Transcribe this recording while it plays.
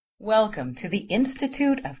Welcome to the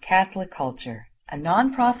Institute of Catholic Culture, a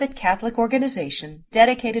nonprofit Catholic organization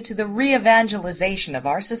dedicated to the re-evangelization of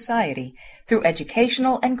our society through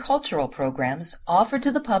educational and cultural programs offered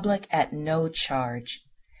to the public at no charge.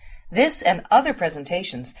 This and other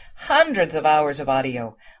presentations, hundreds of hours of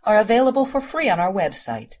audio, are available for free on our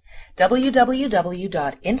website,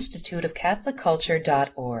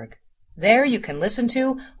 www.instituteofcatholicculture.org. There you can listen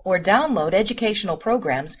to or download educational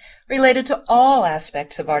programs related to all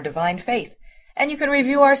aspects of our divine faith, and you can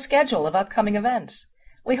review our schedule of upcoming events.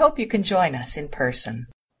 We hope you can join us in person.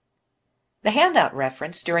 The handout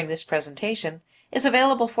reference during this presentation is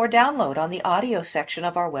available for download on the audio section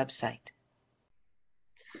of our website.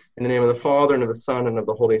 In the name of the Father, and of the Son, and of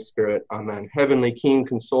the Holy Spirit. Amen. Heavenly King,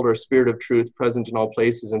 Consoler, Spirit of truth, present in all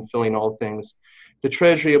places and filling all things, the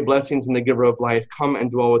treasury of blessings and the giver of life, come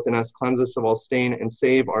and dwell within us, cleanse us of all stain, and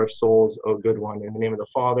save our souls, O good one. In the name of the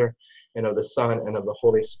Father, and of the Son, and of the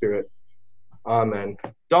Holy Spirit. Amen.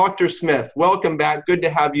 Dr. Smith, welcome back. Good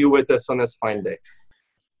to have you with us on this fine day.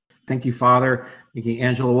 Thank you, Father. Thank you,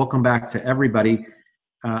 Angela. Welcome back to everybody.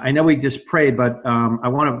 I know we just prayed, but I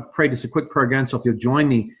want to pray just a quick prayer again. So if you'll join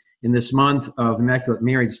me in this month of Immaculate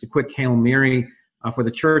Mary, just a quick Hail Mary for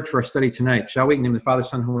the church for our study tonight. Shall we? In the name of the Father,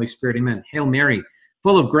 Son, and Holy Spirit. Amen. Hail Mary,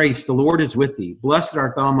 full of grace, the Lord is with thee. Blessed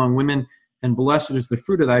art thou among women, and blessed is the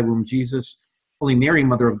fruit of thy womb, Jesus. Holy Mary,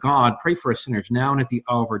 Mother of God, pray for us sinners now and at the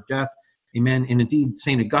hour of our death. Amen. And indeed,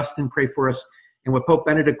 St. Augustine, pray for us. And what Pope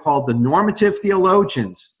Benedict called the normative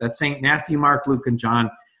theologians, that's St. Matthew, Mark, Luke, and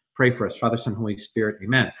John, pray for us. Father, Son, Holy Spirit.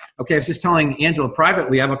 Amen. Okay, I was just telling Angela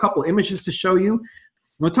privately, I have a couple images to show you.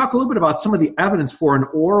 We'll talk a little bit about some of the evidence for an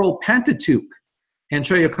oral Pentateuch and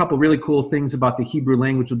show you a couple really cool things about the Hebrew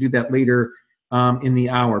language. We'll do that later in the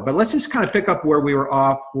hour. But let's just kind of pick up where we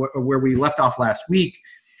left off last week.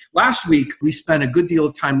 Last week, we spent a good deal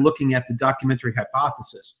of time looking at the documentary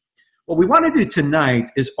hypothesis. What we want to do tonight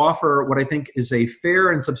is offer what I think is a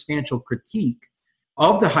fair and substantial critique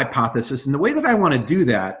of the hypothesis. And the way that I want to do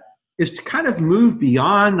that is to kind of move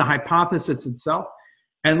beyond the hypothesis itself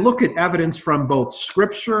and look at evidence from both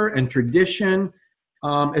scripture and tradition,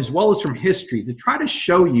 as well as from history, to try to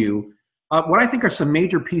show you what I think are some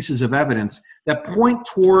major pieces of evidence that point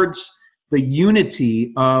towards the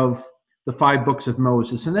unity of the 5 books of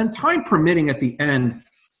Moses. And then, time permitting, at the end,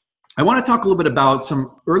 I want to talk a little bit about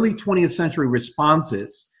some early 20th century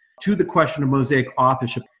responses to the question of Mosaic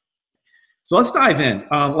authorship. So let's dive in.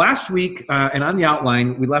 Last week, and on the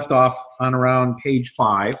outline, we left off on around page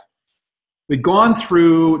 5. We'd gone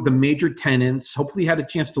through the major tenets. Hopefully you had a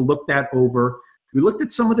chance to look that over. We looked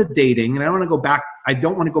at some of the dating, and I don't want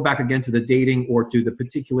to go back again to the dating or to the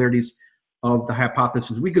particularities of the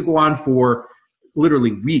hypothesis. We could go on for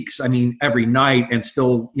literally weeks, every night, and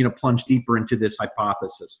still, plunge deeper into this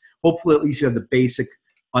hypothesis. Hopefully at least you have the basic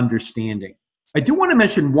understanding. I do want to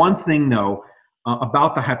mention one thing, though,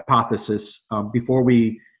 about the hypothesis before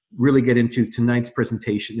we really get into tonight's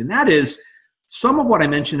presentation, and that is some of what I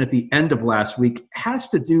mentioned at the end of last week has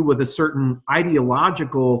to do with a certain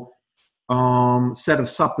ideological set of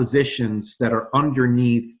suppositions that are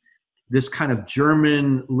underneath this kind of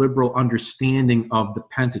German liberal understanding of the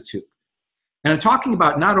Pentateuch. And I'm talking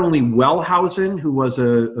about not only Wellhausen, who was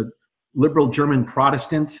a liberal German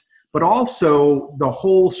Protestant, but also the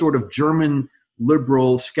whole sort of German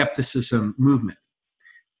liberal skepticism movement.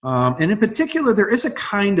 And in particular, there is a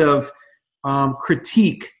kind of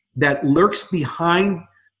critique that lurks behind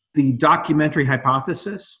the documentary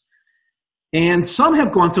hypothesis. And some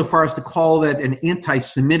have gone so far as to call that an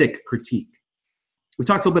anti-Semitic critique. We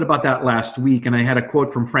talked a little bit about that last week, and I had a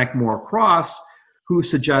quote from Frank Moore-Cross, who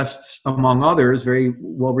suggests, among others, very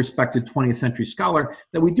well-respected 20th century scholar,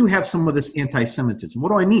 that we do have some of this anti-Semitism. What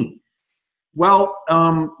do I mean? Well,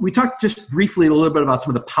 we talked just briefly a little bit about some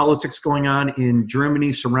of the politics going on in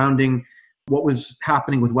Germany surrounding what was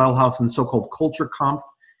happening with Wellhausen, the so-called Kulturkampf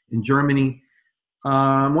in Germany.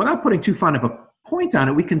 Without putting too fine of a point on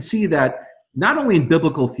it, we can see that not only in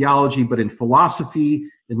biblical theology, but in philosophy,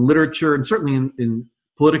 in literature, and certainly in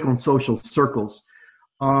political and social circles,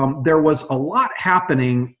 there was a lot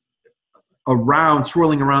happening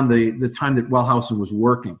swirling around the time that Wellhausen was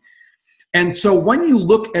working. And so when you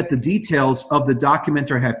look at the details of the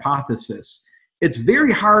documentary hypothesis, it's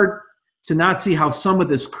very hard to not see how some of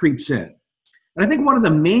this creeps in. And I think one of the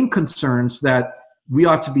main concerns that we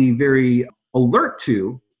ought to be very alert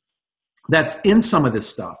to that's in some of this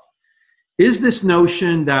stuff is this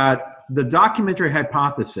notion that the documentary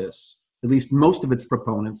hypothesis, at least most of its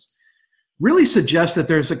proponents, really suggests that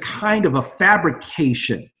there's a kind of a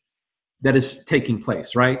fabrication that is taking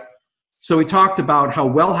place, right? So we talked about how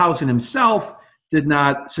Wellhausen himself did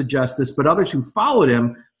not suggest this, but others who followed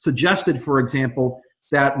him suggested, for example,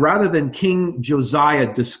 that rather than King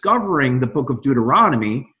Josiah discovering the book of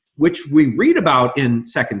Deuteronomy, which we read about in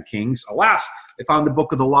 2 Kings, alas, they found the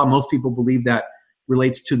book of the law. Most people believe that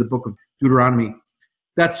relates to the book of Deuteronomy.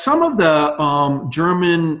 That some of the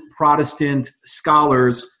German Protestant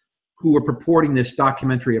scholars who were purporting this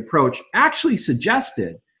documentary approach actually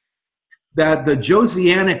suggested that the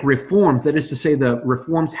Josianic reforms, that is to say the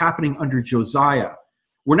reforms happening under Josiah,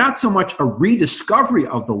 were not so much a rediscovery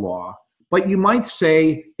of the law, but you might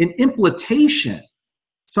say an implantation.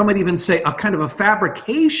 Some might even say a kind of a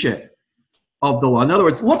fabrication of the law. In other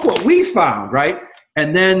words, look what we found, right?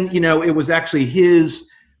 And then, it was actually his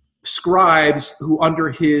scribes who, under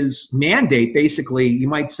his mandate, basically, you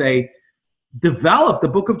might say, developed the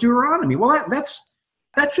book of Deuteronomy. Well,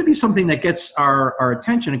 that should be something that gets our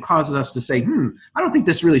attention and causes us to say, I don't think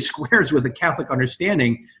this really squares with the Catholic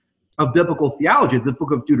understanding of biblical theology. The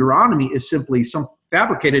book of Deuteronomy is simply some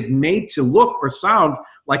fabricated, made to look or sound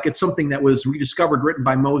like it's something that was rediscovered, written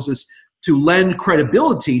by Moses to lend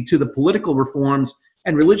credibility to the political reforms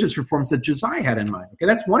and religious reforms that Josiah had in mind. Okay,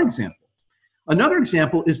 that's one example. Another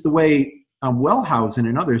example is the way Wellhausen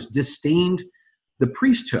and others disdained the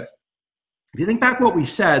priesthood. If you think back what we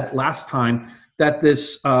said last time, that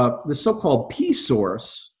this so-called P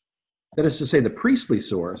source, that is to say the priestly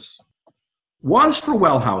source, was for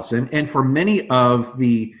Wellhausen and for many of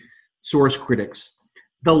the source critics,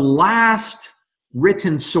 the last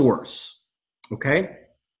written source, okay?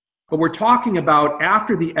 But we're talking about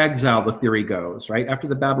after the exile, the theory goes, right? After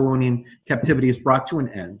the Babylonian captivity is brought to an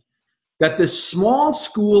end, that this small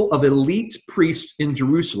school of elite priests in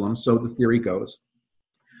Jerusalem, so the theory goes,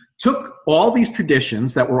 took all these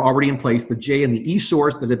traditions that were already in place, the J and the E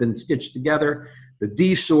source that had been stitched together, the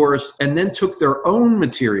D source, and then took their own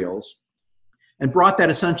materials and brought that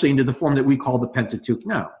essentially into the form that we call the Pentateuch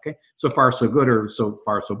now. Okay, so far so good, or so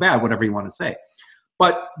far so bad, whatever you want to say.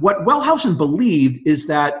 But what Wellhausen believed is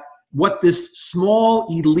that what this small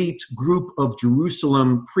elite group of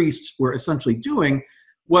Jerusalem priests were essentially doing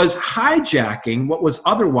was hijacking what was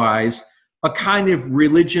otherwise a kind of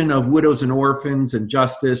religion of widows and orphans and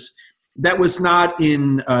justice that was not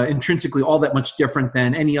intrinsically all that much different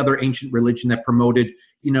than any other ancient religion that promoted,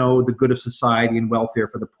 the good of society and welfare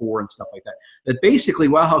for the poor and stuff like that. That basically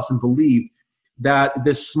Wellhausen believed that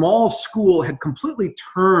this small school had completely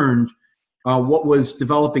turned what was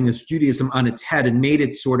developing as Judaism on its head and made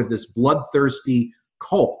it sort of this bloodthirsty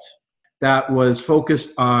cult that was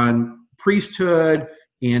focused on priesthood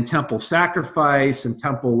and temple sacrifice and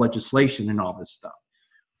temple legislation and all this stuff.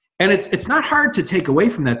 And it's not hard to take away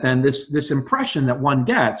from that then this impression that one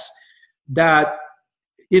gets that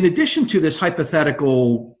in addition to this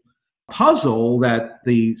hypothetical puzzle that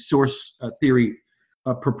the source theory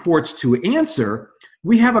purports to answer,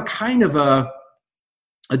 we have a kind of a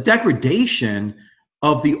degradation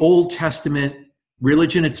of the Old Testament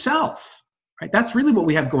religion itself, right? That's really what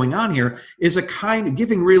we have going on here, is a kind of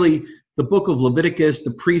giving really the book of Leviticus,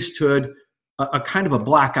 the priesthood, a kind of a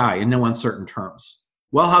black eye in no uncertain terms.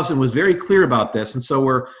 Wellhausen was very clear about this, and so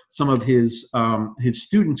were some of his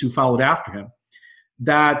students who followed after him,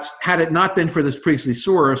 that had it not been for this priestly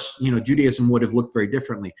source, Judaism would have looked very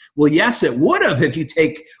differently. Well, yes, it would have if you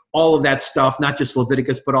take all of that stuff, not just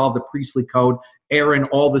Leviticus, but all the priestly code, Aaron,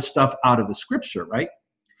 all the stuff out of the scripture, right?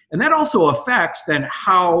 And that also affects then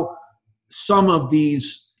how some of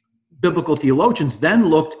these biblical theologians then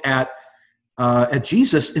looked at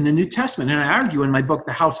Jesus in the New Testament. And I argue in my book,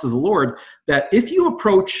 The House of the Lord, that if you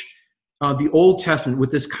approach the Old Testament with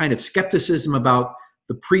this kind of skepticism about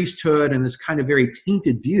the priesthood and this kind of very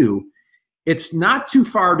tainted view, it's not too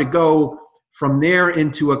far to go from there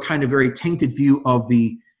into a kind of very tainted view of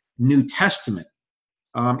the New Testament.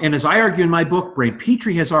 And as I argue in my book, Brain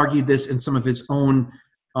Petrie has argued this in some of his own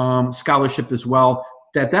scholarship as well,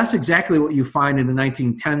 that's exactly what you find in the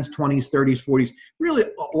 1910s, 20s, 30s, 40s, really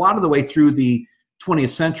a lot of the way through the 20th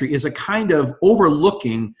century, is a kind of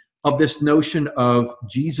overlooking of this notion of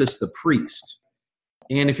Jesus the priest.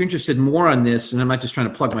 And if you're interested more on this, and I'm not just trying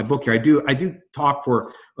to plug my book here, I do talk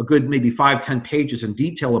for a good maybe 5-10 pages in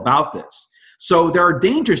detail about this. So there are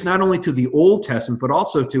dangers not only to the Old Testament, but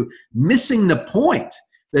also to missing the point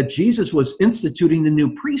that Jesus was instituting the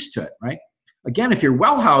new priesthood, right? Again, if you're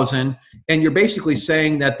Wellhausen and you're basically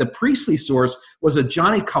saying that the priestly source was a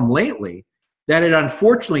Johnny-come-lately, that it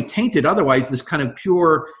unfortunately tainted otherwise this kind of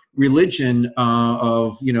pure religion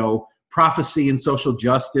of, prophecy and social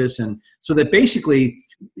justice. And so that basically,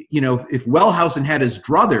 if Wellhausen had his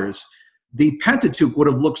druthers, the Pentateuch would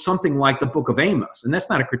have looked something like the book of Amos. And that's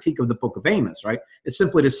not a critique of the book of Amos, right? It's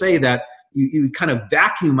simply to say that you kind of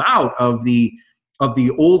vacuum out of the of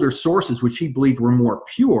the older sources, which he believed were more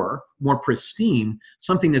pure, more pristine,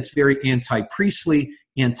 something that's very anti-priestly,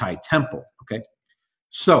 anti-temple, okay?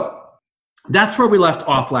 So that's where we left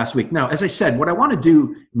off last week. Now, as I said, what I want to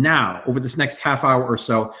do now over this next half hour or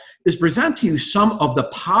so is present to you some of the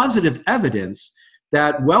positive evidence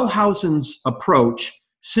that Wellhausen's approach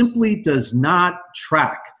simply does not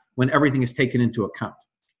track when everything is taken into account.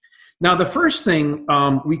 Now, the first thing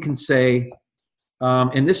we can say,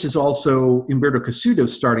 and this is also Umberto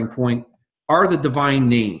Cassuto's starting point, are the divine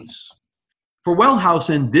names. For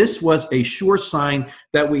Wellhausen, this was a sure sign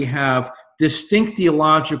that we have distinct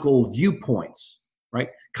theological viewpoints, right?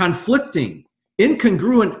 Conflicting,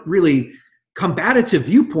 incongruent, really combative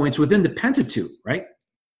viewpoints within the Pentateuch, right?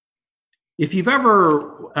 If you've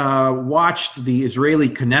ever watched the Israeli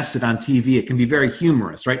Knesset on TV, it can be very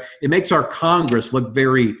humorous, right? It makes our Congress look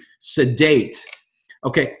very sedate.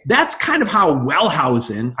 Okay, that's kind of how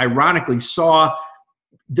Wellhausen, ironically, saw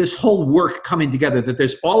this whole work coming together, that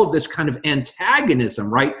there's all of this kind of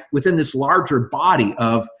antagonism, right, within this larger body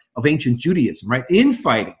of ancient Judaism, right?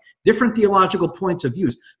 Infighting, different theological points of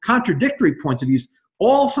views, contradictory points of views,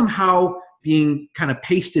 all somehow being kind of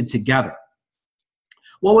pasted together.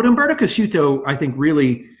 Well, what Umberto Cassuto, I think,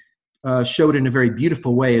 really showed in a very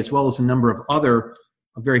beautiful way, as well as a number of other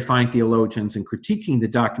very fine theologians in critiquing the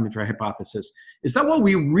documentary hypothesis, is that what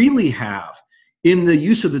we really have in the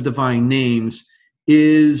use of the divine names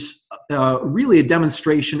is really a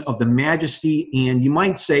demonstration of the majesty and, you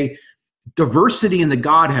might say, diversity in the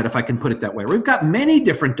Godhead, if I can put it that way. We've got many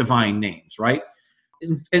different divine names, right?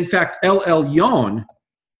 In fact, El Elyon,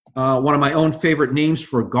 one of my own favorite names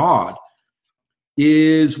for God,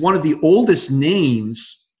 is one of the oldest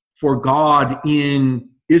names for God in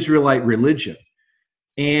Israelite religion.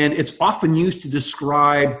 And it's often used to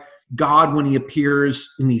describe God when he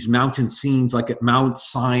appears in these mountain scenes, like at Mount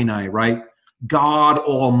Sinai, right? God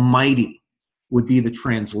Almighty would be the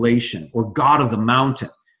translation, or God of the mountain.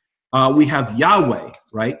 We have Yahweh,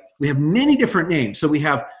 right? We have many different names. So we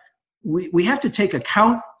have to take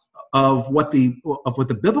account of what the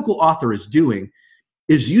biblical author is doing,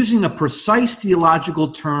 is using a precise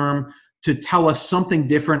theological term to tell us something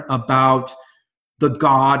different about the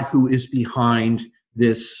God who is behind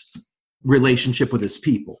this relationship with his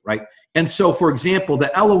people, right? And so, for example,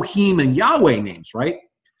 the Elohim and Yahweh names, right?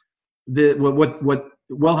 What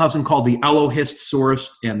Wellhausen called the Elohist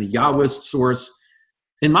source and the Yahwist source,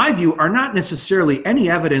 in my view, are not necessarily any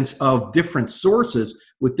evidence of different sources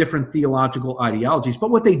with different theological ideologies,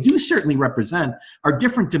 but what they do certainly represent are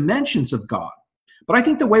different dimensions of God. But I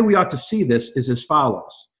think the way we ought to see this is as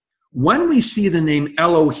follows. When we see the name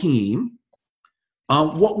Elohim,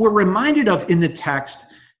 what we're reminded of in the text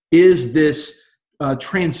is this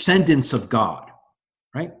transcendence of God,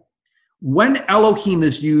 right? When Elohim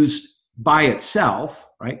is used by itself,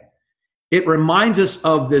 right, it reminds us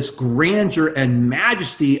of this grandeur and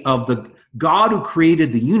majesty of the God who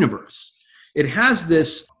created the universe. It has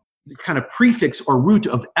this kind of prefix or root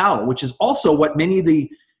of El, which is also what many of the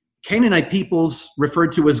Canaanite peoples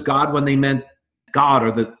referred to as God when they meant God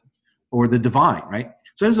or the divine, right?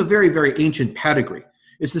 So there's a very, very ancient pedigree.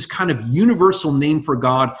 It's this kind of universal name for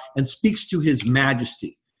God and speaks to his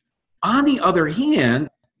majesty. On the other hand,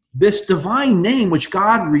 this divine name, which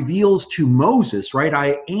God reveals to Moses, right?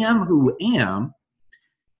 I am who am,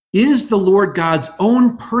 is the Lord God's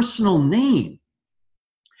own personal name.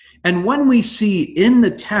 And when we see in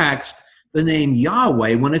the text the name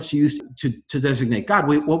Yahweh, when it's used to designate God,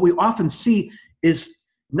 what we often see is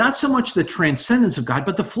not so much the transcendence of God,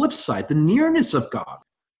 but the flip side, the nearness of God.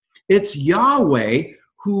 It's Yahweh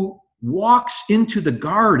who walks into the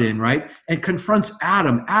garden, right, and confronts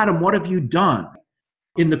Adam. Adam, what have you done?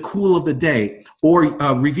 In the cool of the day, or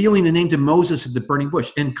revealing the name to Moses at the burning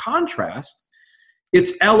bush. In contrast,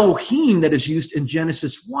 it's Elohim that is used in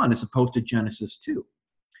Genesis 1 as opposed to Genesis 2.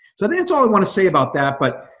 So I think that's all I want to say about that.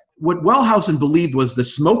 But what Wellhausen believed was the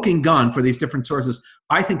smoking gun for these different sources,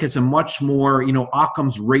 I think is a much more,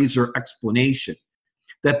 Occam's razor explanation,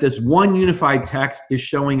 that this one unified text is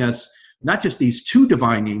showing us not just these two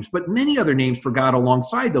divine names, but many other names for God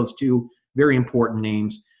alongside those two very important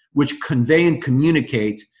names, which convey and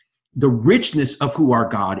communicate the richness of who our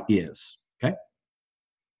God is, okay?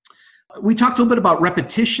 We talked a little bit about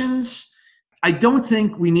repetitions. I don't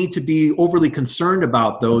think we need to be overly concerned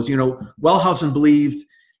about those. Wellhausen believed,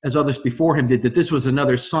 as others before him did, that this was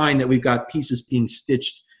another sign that we've got pieces being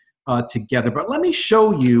stitched together. But let me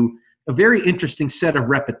show you a very interesting set of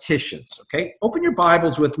repetitions, okay? Open your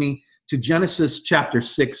Bibles with me to Genesis chapter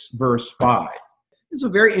 6, verse 5. This is a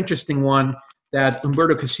very interesting one that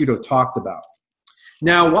Umberto Cassuto talked about.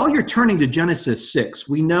 Now, while you're turning to Genesis 6,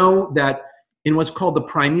 we know that in what's called the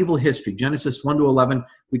primeval history. Genesis 1 to 11,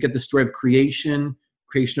 we get the story of creation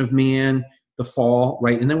of man, the fall,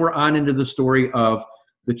 right? And then we're on into the story of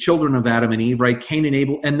the children of Adam and Eve, right? Cain and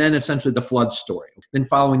Abel, and then essentially the flood story. Then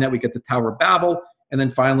following that, we get the Tower of Babel, and then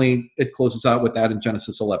finally it closes out with that in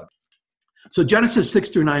Genesis 11. So Genesis 6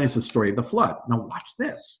 through 9 is the story of the flood. Now watch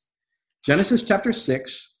this. Genesis chapter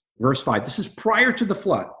 6, verse 5. This is prior to the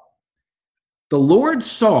flood. The Lord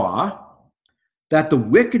saw that the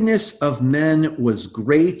wickedness of men was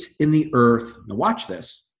great in the earth. Now watch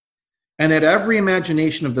this. And that every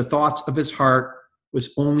imagination of the thoughts of his heart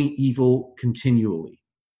was only evil continually.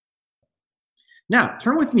 Now,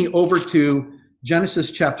 turn with me over to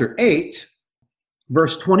Genesis chapter 8,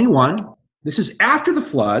 verse 21. This is after the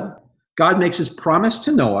flood. God makes his promise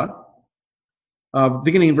to Noah.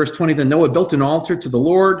 Beginning in verse 20, then Noah built an altar to the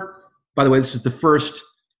Lord. By the way, this is the first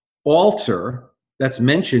altar that's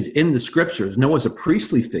mentioned in the scriptures. Noah's a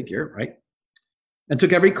priestly figure, right? And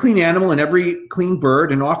took every clean animal and every clean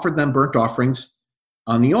bird and offered them burnt offerings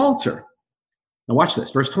on the altar. Now watch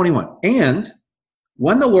this, verse 21. And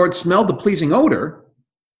when the Lord smelled the pleasing odor,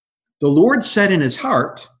 the Lord said in his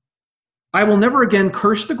heart, I will never again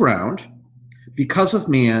curse the ground because of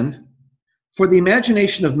man, for the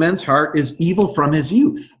imagination of men's heart is evil from his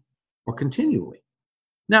youth, or continually.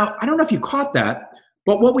 Now, I don't know if you caught that,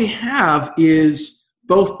 but what we have is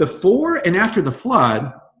both before and after the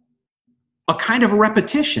flood, a kind of a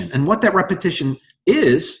repetition. And what that repetition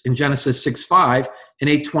is in Genesis 6:5 and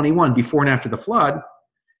 8:21, before and after the flood,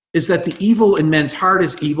 is that the evil in men's heart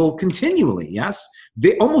is evil continually, yes?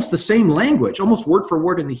 Almost the same language, almost word for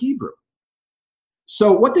word in the Hebrew.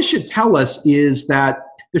 So what this should tell us is that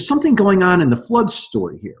there's something going on in the flood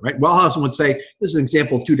story here, right? Wellhausen would say, this is an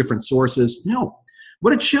example of two different sources. No.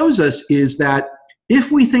 What it shows us is that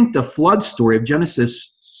if we think the flood story of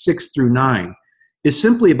Genesis 6 through 9 is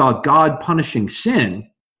simply about God punishing sin,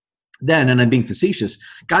 then, and I'm being facetious,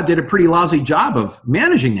 God did a pretty lousy job of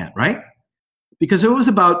managing that, right? Because it was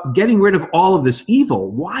about getting rid of all of this evil.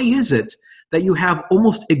 Why is it that you have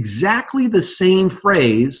almost exactly the same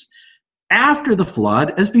phrase after the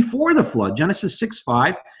flood as before the flood? Genesis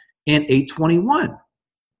 6:5 and 8:21.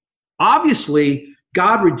 Obviously,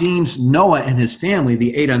 God redeems Noah and his family,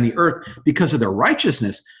 the 8 on the earth, because of their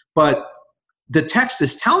righteousness. But the text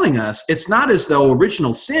is telling us it's not as though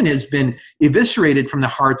original sin has been eviscerated from the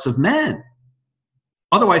hearts of men.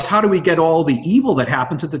 Otherwise, how do we get all the evil that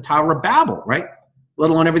happens at the Tower of Babel, right? Let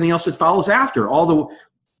alone everything else that follows after, all the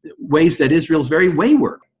ways that Israel's very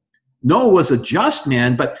wayward. Noah was a just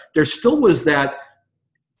man, but there still was that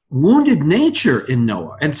wounded nature in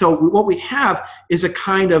Noah. And so what we have is a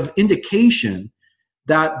kind of indication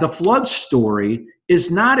that the flood story is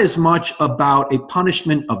not as much about a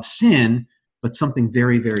punishment of sin, but something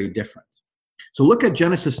very, very different. So look at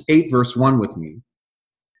Genesis 8, verse 1 with me.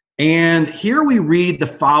 And here we read the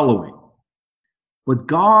following. But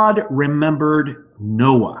God remembered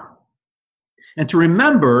Noah. And to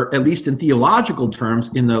remember, at least in theological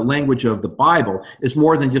terms, in the language of the Bible, is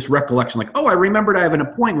more than just recollection. Like, oh, I remembered I have an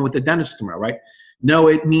appointment with the dentist tomorrow, right? No,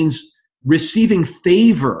 it means receiving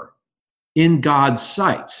favor in God's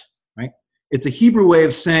sight, right? It's a Hebrew way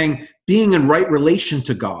of saying being in right relation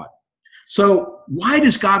to God. So why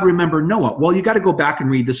does God remember Noah? Well, you got to go back and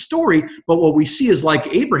read the story, but what we see is like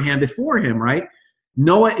Abraham before him, right?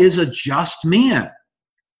 Noah is a just man,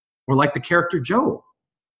 or like the character Job.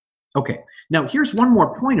 Okay, now here's one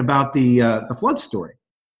more point about the flood story.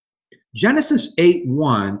 Genesis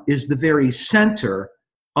 8:1 is the very center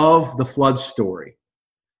of the flood story.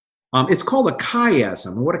 It's called a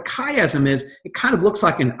chiasm. And what a chiasm is, it kind of looks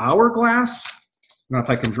like an hourglass. I don't know if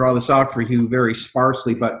I can draw this out for you very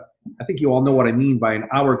sparsely, but I think you all know what I mean by an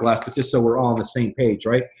hourglass, but just so we're all on the same page,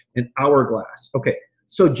 right? An hourglass. Okay,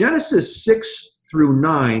 so Genesis 6 through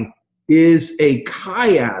 9 is a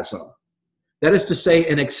chiasm. That is to say,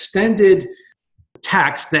 an extended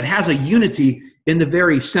text that has a unity in the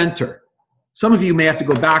very center. Some of you may have to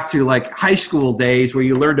go back to like high school days where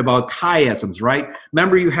you learned about chiasms, right?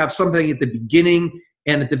 Remember, you have something at the beginning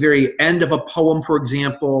and at the very end of a poem, for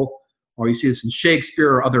example, or you see this in Shakespeare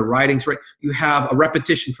or other writings, right? You have a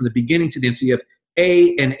repetition from the beginning to the end. So you have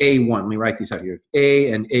A and A1. Let me write these out here.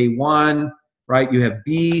 A and A1, right? You have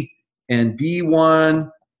B and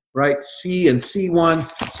B1, right? C and C1.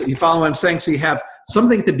 So you follow what I'm saying? So you have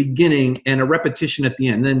something at the beginning and a repetition at the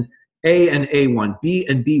end. Then A and A1, B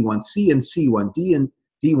and B1, C and C1, D and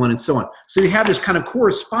D1, and so on. So you have this kind of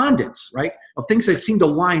correspondence, right, of things that seem to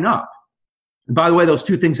line up. And by the way, those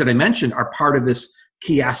two things that I mentioned are part of this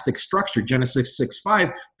chiastic structure. Genesis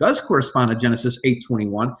 6:5 does correspond to Genesis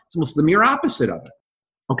 8:21. It's almost the mere opposite of it.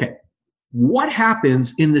 Okay, what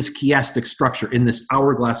happens in this chiastic structure, in this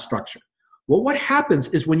hourglass structure? Well, what happens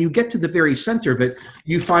is when you get to the very center of it,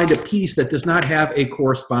 you find a piece that does not have a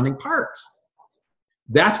corresponding part.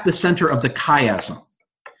 That's the center of the chiasm.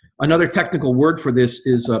 Another technical word for this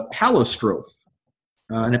is a palistrophe.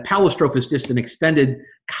 And a palistrophe is just an extended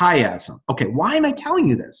chiasm. Okay, why am I telling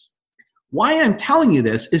you this? Why I'm telling you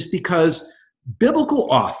this is because biblical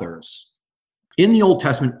authors in the Old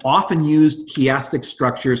Testament often used chiastic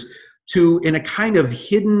structures to, in a kind of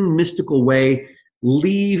hidden, mystical way,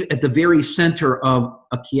 leave at the very center of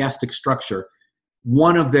a chiastic structure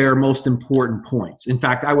one of their most important points. In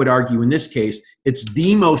fact, I would argue in this case, it's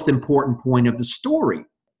the most important point of the story.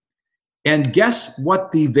 And guess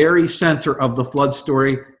what the very center of the flood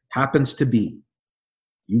story happens to be?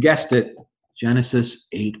 You guessed it, Genesis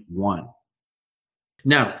 8:1.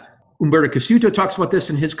 Now, Umberto Cassuto talks about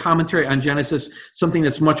this in his commentary on Genesis, something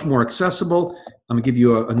that's much more accessible. I'm going to give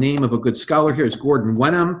you a name of a good scholar here. It's Gordon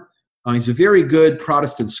Wenham. He's a very good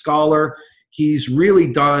Protestant scholar. He's really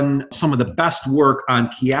done some of the best work on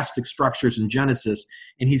chiastic structures in Genesis,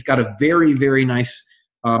 and he's got a very, very nice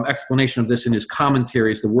explanation of this in his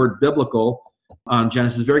commentaries, the Word Biblical on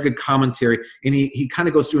Genesis, very good commentary, and he kind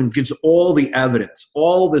of goes through and gives all the evidence,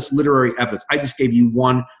 all this literary evidence. I just gave you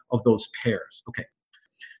one of those pairs. Okay.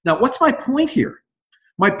 Now, what's my point here?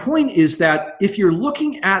 My point is that if you're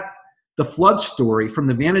looking at the flood story from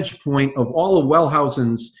the vantage point of all of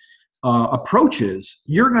Wellhausen's approaches,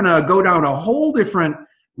 you're going to go down a whole different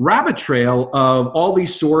rabbit trail of all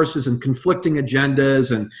these sources and conflicting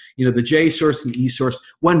agendas and, the J source and the E source,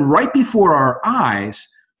 when right before our eyes,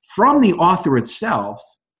 from the author itself,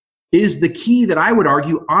 is the key that I would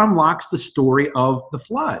argue unlocks the story of the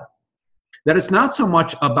flood. That it's not so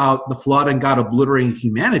much about the flood and God obliterating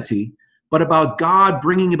humanity, but about God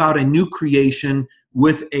bringing about a new creation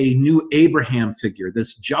with a new Abraham figure,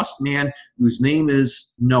 this just man whose name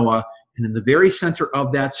is Noah. And in the very center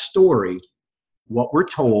of that story, what we're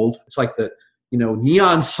told, it's like the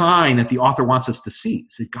neon sign that the author wants us to see,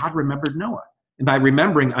 is that God remembered Noah. And by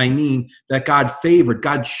remembering, I mean that God favored,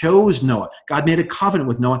 God chose Noah, God made a covenant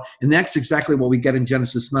with Noah, and that's exactly what we get in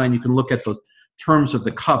Genesis 9. You can look at the terms of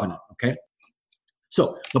the covenant, okay?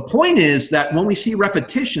 So the point is that when we see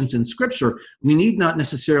repetitions in Scripture, we need not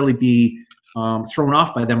necessarily be thrown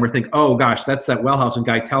off by them or think, oh gosh, that's that Wellhausen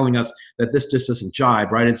guy telling us that this just doesn't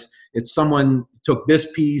jibe, right? It's someone took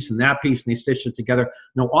this piece and that piece and they stitched it together.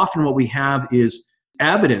 No, often what we have is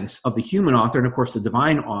evidence of the human author and of course the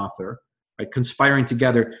divine author, right, conspiring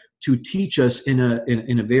together to teach us in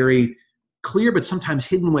a very clear but sometimes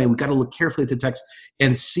hidden way. We've got to look carefully at the text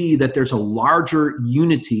and see that there's a larger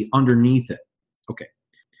unity underneath it. Okay.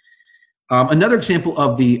 Another example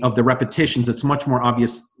of the repetitions that's much more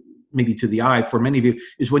obvious maybe to the eye for many of you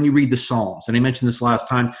is when you read the Psalms. And I mentioned this last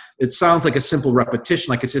time. It sounds like a simple repetition,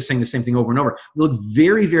 like it's just saying the same thing over and over. You look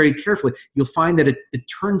very, very carefully, you'll find that it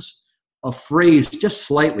turns a phrase just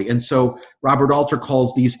slightly. And so Robert Alter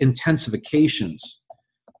calls these intensifications.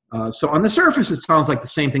 So on the surface, it sounds like the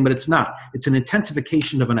same thing, but it's not. It's an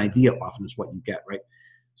intensification of an idea often is what you get, right?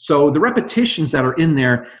 So the repetitions that are in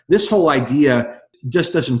there, this whole idea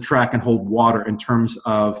just doesn't track and hold water in terms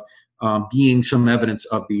of being some evidence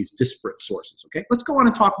of these disparate sources, okay? Let's go on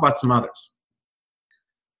and talk about some others.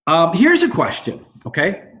 Here's a question,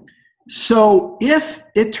 okay? So if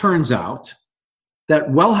it turns out that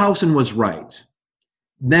Wellhausen was right,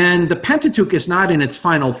 then the Pentateuch is not in its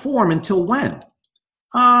final form until when?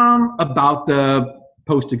 About the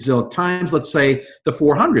post-exilic times, let's say the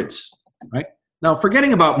 400s, right? Now,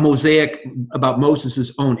 forgetting about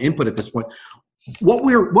Moses' own input at this point, what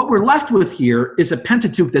we're left with here is a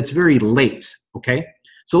Pentateuch that's very late, okay?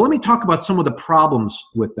 So let me talk about some of the problems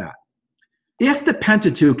with that. If the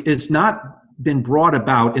Pentateuch has not been brought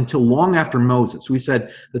about until long after Moses, we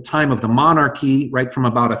said the time of the monarchy, right, from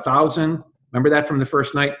about 1000, remember that from the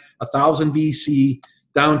first night, 1000 BC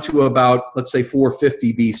down to about, let's say,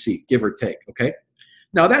 450 BC, give or take, okay?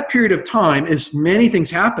 Now, that period of time is many things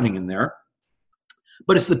happening in there,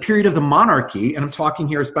 but it's the period of the monarchy, and I'm talking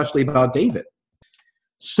here especially about David.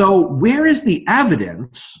 So where is the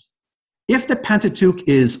evidence, if the Pentateuch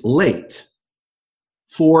is late,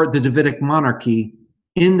 for the Davidic monarchy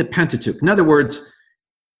in the Pentateuch? In other words,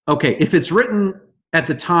 okay, if it's written at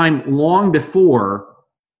the time long before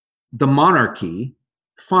the monarchy,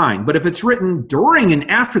 fine. But if it's written during and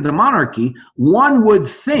after the monarchy, one would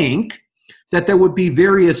think that there would be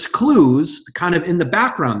various clues kind of in the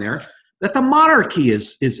background there that the monarchy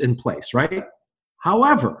is in place, right?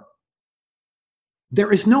 However,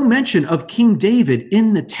 there is no mention of King David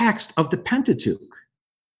in the text of the Pentateuch.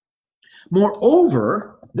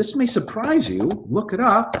 Moreover, this may surprise you, look it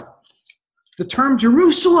up. The term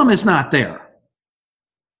Jerusalem is not there.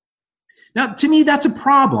 Now, to me, that's a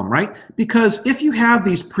problem, right? Because if you have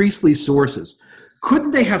these priestly sources,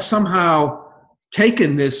 couldn't they have somehow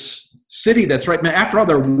taken this city that's right now? After all,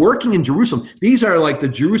 they're working in Jerusalem. These are like the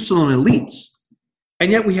Jerusalem elites.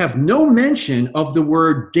 And yet we have no mention of the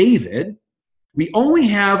word David. We only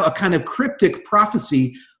have a kind of cryptic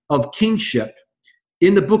prophecy of kingship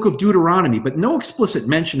in the book of Deuteronomy, but no explicit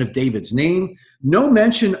mention of David's name, no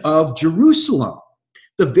mention of Jerusalem.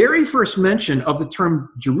 The very first mention of the term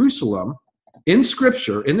Jerusalem in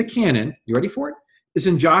Scripture, in the canon, you ready for it? Is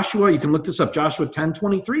in Joshua. You can look this up, Joshua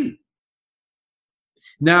 10:23.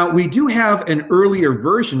 Now, we do have an earlier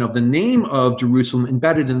version of the name of Jerusalem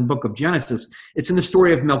embedded in the book of Genesis. It's in the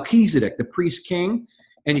story of Melchizedek, the priest king,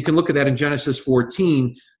 and you can look at that in Genesis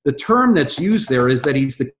 14. The term that's used there is that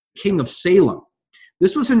he's the king of Salem.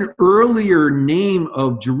 This was an earlier name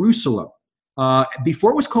of Jerusalem.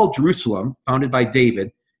 Before it was called Jerusalem, founded by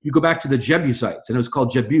David, you go back to the Jebusites, and it was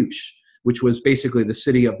called Jebush, which was basically the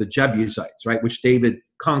city of the Jebusites, right, which David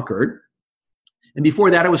conquered. And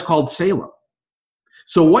before that, it was called Salem.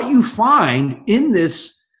 So what you find in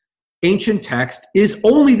this ancient text is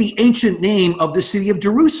only the ancient name of the city of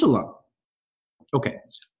Jerusalem. Okay.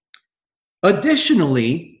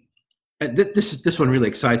 Additionally, this one really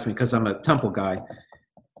excites me because I'm a temple guy,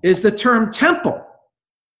 is the term temple.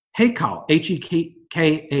 Hekal,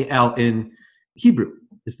 Hekal in Hebrew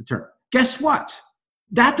is the term. Guess what?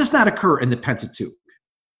 That does not occur in the Pentateuch.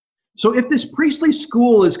 So if this priestly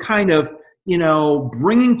school is kind of,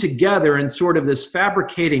 bringing together in sort of this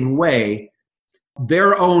fabricating way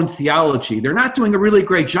their own theology, they're not doing a really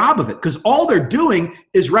great job of it because all they're doing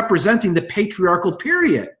is representing the patriarchal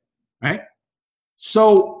period, right?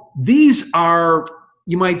 So these are,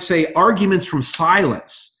 you might say, arguments from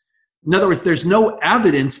silence. In other words, there's no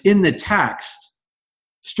evidence in the text,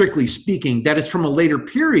 strictly speaking, that is from a later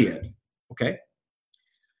period, okay?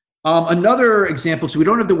 Another example, so we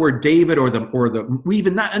don't have the word David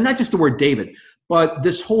not just the word David, but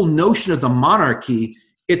this whole notion of the monarchy,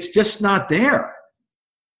 it's just not there.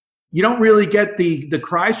 You don't really get the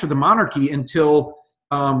cries for the monarchy until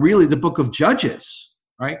really the book of Judges,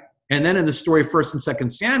 right? And then in the story of 1st and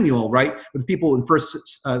 2nd Samuel, right, when people in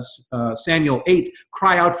 1 Samuel 8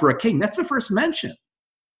 cry out for a king, that's the first mention.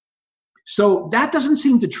 So that doesn't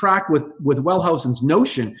seem to track with Wellhausen's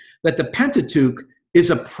notion that the Pentateuch is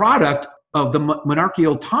a product of the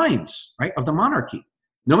monarchical times, right, of the monarchy.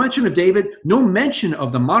 No mention of David, no mention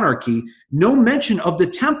of the monarchy, no mention of the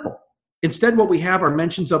temple. Instead, what we have are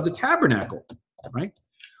mentions of the tabernacle, right?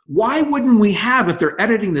 Why wouldn't we have, if they're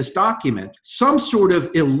editing this document, some sort of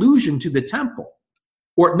allusion to the temple?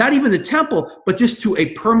 Or not even the temple, but just to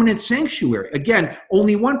a permanent sanctuary. Again,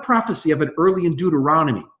 only one prophecy of it early in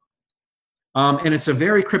Deuteronomy. And it's a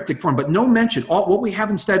very cryptic form, but no mention. What we have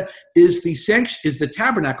instead is the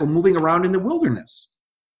tabernacle moving around in the wilderness.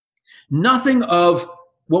 Nothing of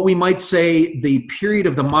what we might say the period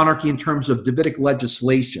of the monarchy in terms of Davidic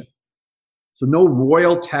legislation. So no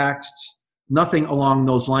royal texts, nothing along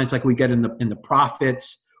those lines like we get in the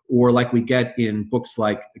prophets, or like we get in books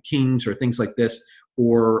like Kings or things like this,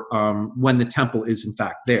 or when the temple is in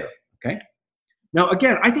fact there. Okay. Now,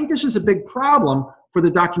 again, I think this is a big problem for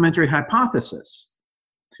the documentary hypothesis,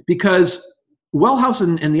 because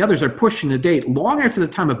Wellhausen and the others are pushing the date long after the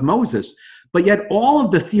time of Moses, but yet all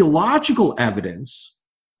of the theological evidence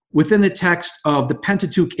within the text of the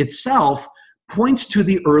Pentateuch itself points to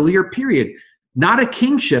the earlier period. Not a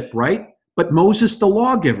kingship, right? But Moses the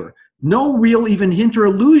lawgiver. No real even hint or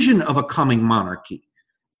allusion of a coming monarchy.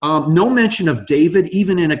 No mention of David,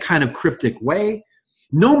 even in a kind of cryptic way.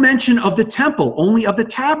 No mention of the temple, only of the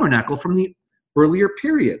tabernacle from the earlier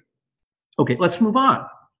period. Okay, let's move on.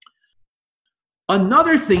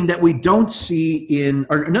 Another thing that we see in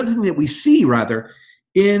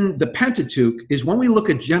the Pentateuch is when we look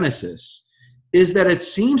at Genesis, is that it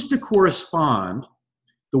seems to correspond,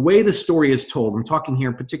 the way the story is told, I'm talking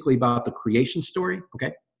here particularly about the creation story,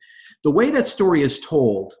 okay? The way that story is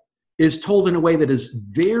told in a way that is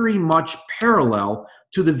very much parallel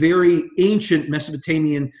to the very ancient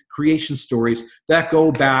Mesopotamian creation stories that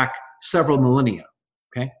go back several millennia,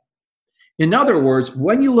 okay? In other words,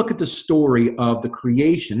 when you look at the story of the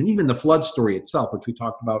creation, and even the flood story itself, which we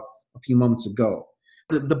talked about a few moments ago,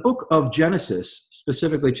 the book of Genesis,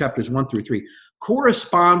 specifically chapters 1 through 3,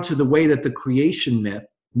 correspond to the way that the creation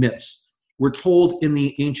myths were told in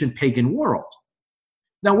the ancient pagan world.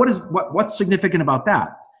 Now, what's significant about that?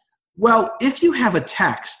 Well, if you have a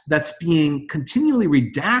text that's being continually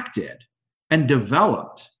redacted and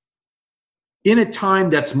developed in a time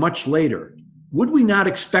that's much later, would we not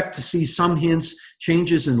expect to see some hints,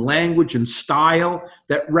 changes in language and style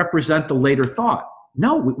that represent the later thought?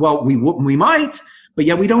 No, we might, but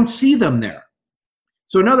yet we don't see them there.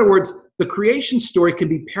 So in other words, the creation story can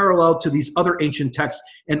be parallel to these other ancient texts,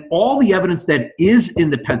 and all the evidence that is in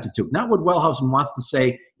the Pentateuch, not what Wellhausen wants to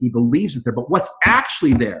say he believes is there, but what's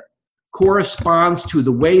actually there, corresponds to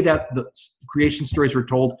the way that the creation stories were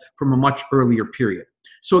told from a much earlier period.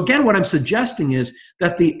 So again, what I'm suggesting is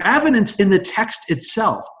that the evidence in the text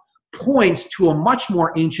itself points to a much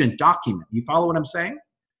more ancient document. You follow what I'm saying?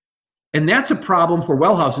 And that's a problem for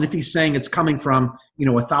Wellhausen if he's saying it's coming from,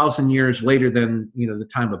 1,000 years later than, the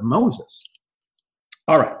time of Moses.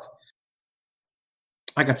 All right.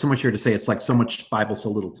 I got so much here to say. It's like so much Bible, so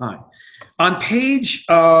little time. On page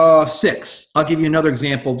 6, I'll give you another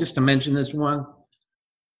example just to mention this one.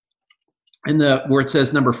 Where it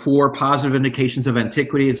says number 4, positive indications of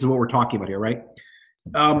antiquity. This is what we're talking about here, right?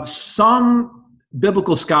 Some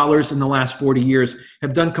biblical scholars in the last 40 years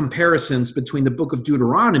have done comparisons between the book of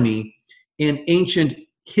Deuteronomy and ancient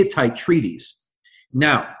Hittite treaties.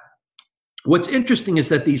 Now, what's interesting is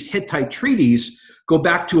that these Hittite treaties go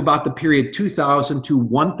back to about the period 2000 to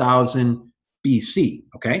 1000 BC,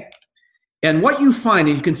 okay? And what you find,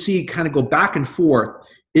 and you can see kind of go back and forth,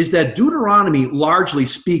 is that Deuteronomy, largely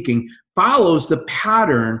speaking, follows the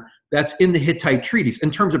pattern that's in the Hittite treaties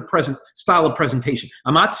in terms of style of presentation.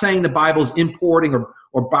 I'm not saying the Bible is importing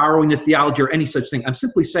or borrowing the theology or any such thing. I'm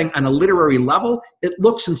simply saying on a literary level, it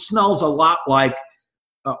looks and smells a lot like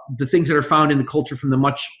the things that are found in the culture from the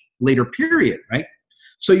much later period, right?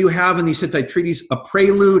 So you have in these Hittite treaties a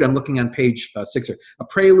prelude. I'm looking on page 6 here. A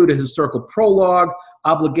prelude, a historical prologue,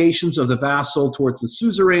 obligations of the vassal towards the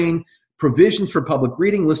suzerain, provisions for public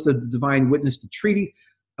reading, list of the divine witness to treaty,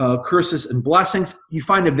 curses and blessings. You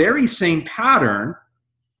find the very same pattern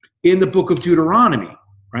in the book of Deuteronomy,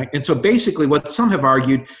 right? And so basically what some have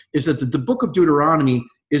argued is that the book of Deuteronomy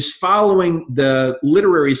is following the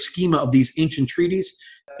literary schema of these ancient treaties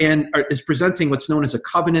and is presenting what's known as a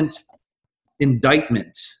covenant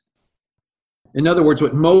indictment. In other words,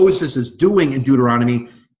 what Moses is doing in Deuteronomy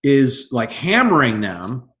is like hammering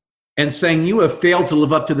them and saying, you have failed to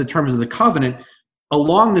live up to the terms of the covenant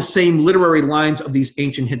along the same literary lines of these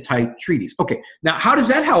ancient Hittite treaties. Okay, now how does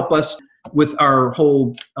that help us with our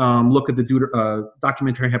whole look at the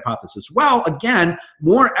documentary hypothesis? Well, again,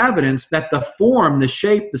 more evidence that the form, the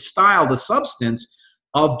shape, the style, the substance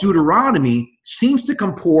of Deuteronomy seems to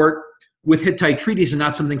comport with Hittite treaties and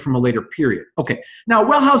not something from a later period. Okay, now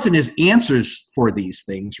Wellhausen has answers for these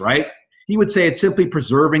things, right? He would say it's simply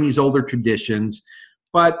preserving these older traditions.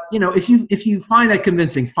 But, if you find that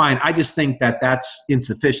convincing, fine. I just think that that's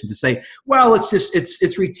insufficient to say, well,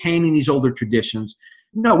 it's retaining these older traditions.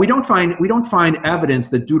 No, we don't find evidence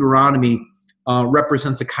that Deuteronomy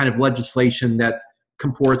represents a kind of legislation that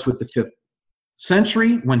comports with the 5th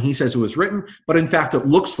century when he says it was written. But in fact, it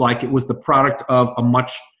looks like it was the product of a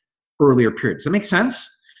much earlier period. Does that make sense?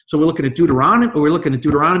 So we're looking at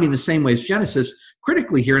Deuteronomy in the same way as Genesis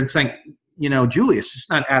critically here and saying, Julius, it's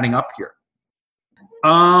not adding up here.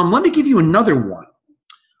 Let me give you another one.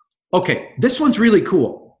 Okay, this one's really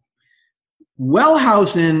cool.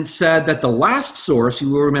 Wellhausen said that the last source, you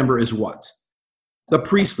will remember, is what? The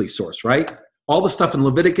priestly source, right? All the stuff in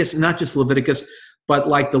Leviticus, and not just Leviticus, but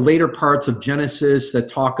like the later parts of Genesis that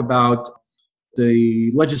talk about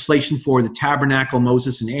the legislation for the tabernacle,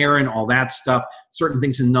 Moses and Aaron, all that stuff, certain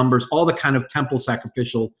things in Numbers, all the kind of temple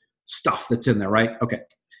sacrificial stuff that's in there, right? Okay,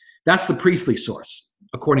 that's the priestly source,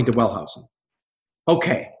 according to Wellhausen.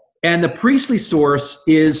 Okay, and the priestly source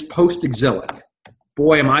is post-exilic.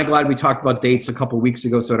 Boy, am I glad we talked about dates a couple weeks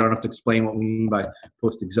ago so I don't have to explain what we mean by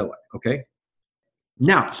post-exilic, okay?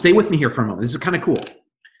 Now, stay with me here for a moment. This is kind of cool.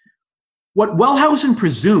 What Wellhausen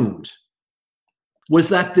presumed was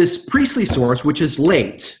that this priestly source, which is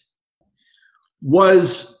late,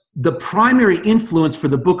 was the primary influence for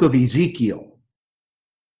the book of Ezekiel.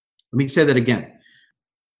 Let me say that again.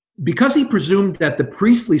 Because he presumed that the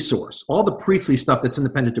priestly source, all the priestly stuff that's in the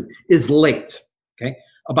Pentateuch, is late, okay,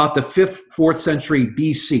 about the 5th, 4th century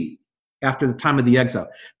BC, after the time of the exile,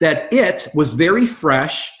 that it was very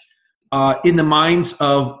fresh in the mind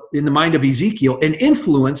of Ezekiel and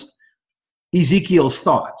influenced Ezekiel's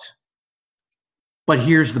thought. But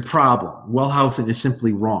here's the problem. Wellhausen is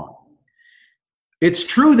simply wrong. It's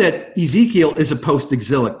true that Ezekiel is a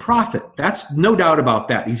post-exilic prophet. That's no doubt about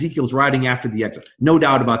that. Ezekiel's writing after the exile. No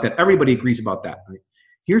doubt about that. Everybody agrees about that. Right?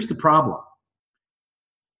 Here's the problem.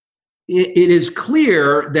 It is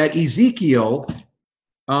clear that Ezekiel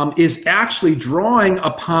is actually drawing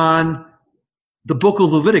upon the book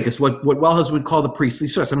of Leviticus, what Wellhausen would call the priestly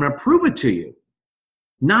source. I'm going to prove it to you.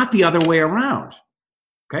 not the other way around.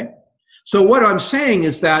 Okay? So what I'm saying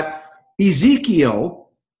is that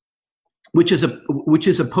Ezekiel, which is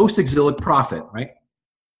a post-exilic prophet, right,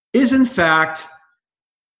 is in fact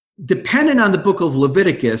dependent on the book of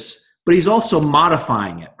Leviticus, but he's also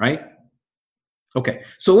modifying it, right? Okay,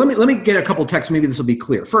 so let me get a couple texts. Maybe this will be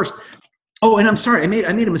clear. First, and I'm sorry, I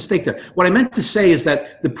made a mistake there. What I meant to say is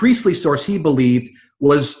that the priestly source he believed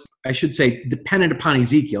was, I should say, dependent upon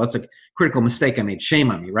Ezekiel. That's a critical mistake I made.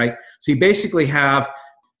 Shame on me, right? So you basically have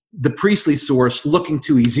the priestly source looking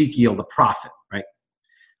to Ezekiel, the prophet, right?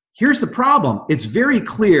 Here's the problem. It's very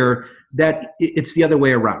clear that it's the other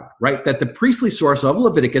way around, right? That the priestly source of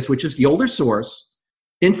Leviticus, which is the older source,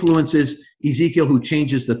 influences Ezekiel, who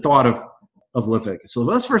changes the thought of Leviticus. So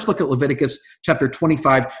let's first look at Leviticus chapter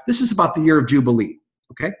 25. This is about the year of Jubilee,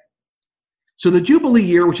 okay? So the Jubilee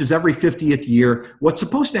year, which is every 50th year, what's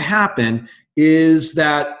supposed to happen is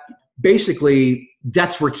that basically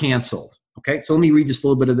debts were canceled, okay? So let me read just a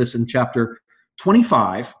little bit of this in chapter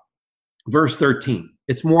 25, verse 13.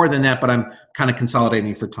 It's more than that, but I'm kind of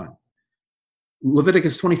consolidating for time.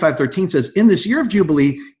 Leviticus 25:13 says, "In this year of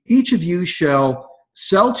Jubilee, each of you shall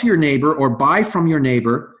sell to your neighbor or buy from your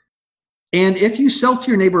neighbor. And if you sell to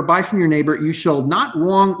your neighbor or buy from your neighbor, you shall not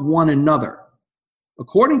wrong one another.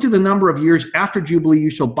 According to the number of years after Jubilee, you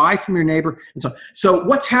shall buy from your neighbor." And so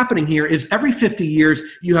what's happening here is every 50 years,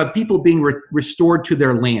 you have people being restored to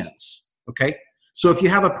their lands, okay? So if you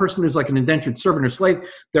have a person who's like an indentured servant or slave,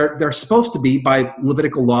 they're supposed to be, by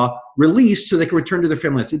Levitical law, released so they can return to their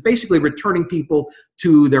families. It's basically returning people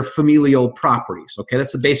to their familial properties, okay?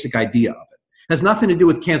 That's the basic idea of it. It has nothing to do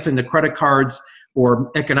with canceling the credit cards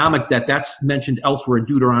or economic debt. That's mentioned elsewhere in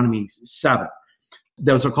Deuteronomy 7.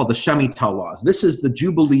 Those are called the Shemitah laws. This is the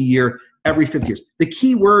Jubilee year every 50 years. The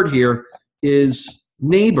key word here is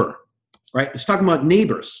neighbor, right? It's talking about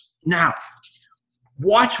neighbors. Now,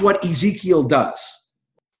 watch what Ezekiel does.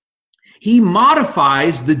 He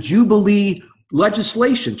modifies the Jubilee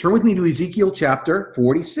legislation. Turn with me to Ezekiel chapter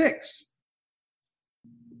 46.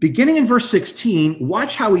 Beginning in verse 16,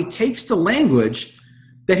 watch how he takes the language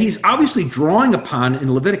that he's obviously drawing upon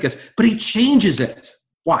in Leviticus, but he changes it.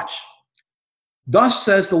 Watch. "Thus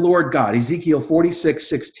says the Lord God," Ezekiel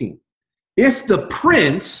 46:16, "if the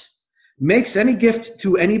prince makes any gift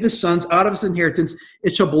to any of his sons out of his inheritance,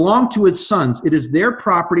 it shall belong to his sons. It is their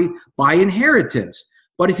property by inheritance.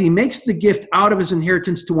 But if he makes the gift out of his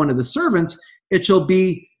inheritance to one of the servants, it shall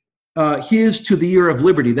be his to the year of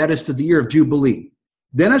liberty," that is, to the year of Jubilee.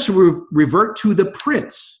 "Then it shall revert to the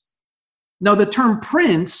prince." Now, the term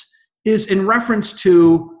prince is in reference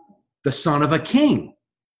to the son of a king.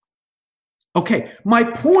 Okay, my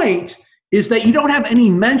point is that you don't have any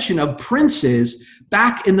mention of princes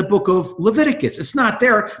back in the book of Leviticus. It's not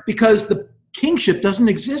there because the kingship doesn't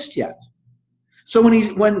exist yet. So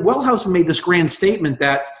when Wellhausen made this grand statement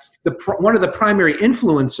that one of the primary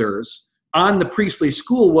influencers on the priestly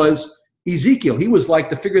school was Ezekiel, he was like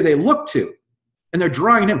the figure they looked to, and they're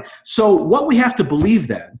drawing him. So what we have to believe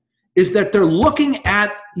then is that they're looking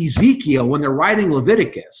at Ezekiel when they're writing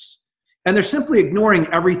Leviticus, and they're simply ignoring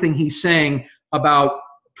everything he's saying about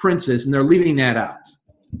princes, and they're leaving that out.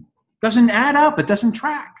 Doesn't add up. It doesn't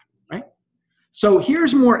track, right? So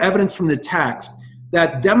here's more evidence from the text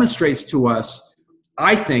that demonstrates to us,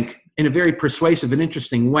 I think, in a very persuasive and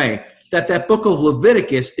interesting way, that book of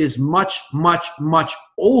Leviticus is much, much, much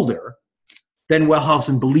older than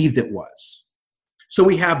Wellhausen believed it was. So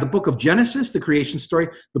we have the book of Genesis, the creation story,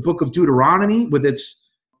 the book of Deuteronomy, with its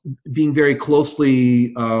being very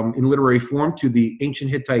closely in literary form to the ancient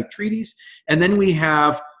Hittite treaties. And then we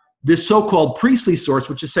have this so-called priestly source,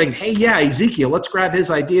 which is saying, hey, yeah, Ezekiel, let's grab his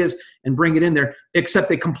ideas and bring it in there, except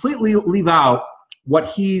they completely leave out what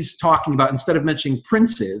he's talking about. Instead of mentioning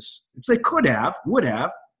princes, which they could have, would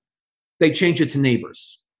have, they change it to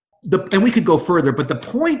neighbors. And we could go further, but the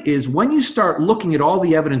point is, when you start looking at all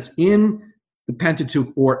the evidence in the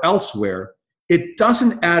Pentateuch or elsewhere, it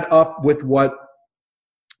doesn't add up with what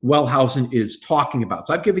Wellhausen is talking about.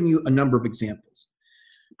 So I've given you a number of examples,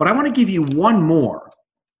 but I want to give you one more,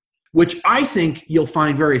 which I think you'll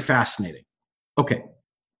find very fascinating. Okay,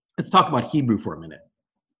 let's talk about Hebrew for a minute.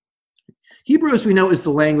 Hebrew, as we know, is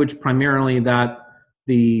the language primarily that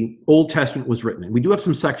the Old Testament was written in. We do have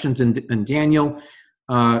some sections in Daniel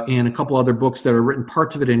and a couple other books that are written,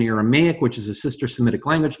 parts of it in Aramaic, which is a sister Semitic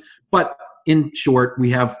language. But in short, we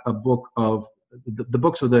have a book of the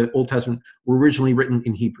books of the Old Testament were originally written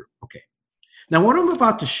in Hebrew. Okay. Now, what I'm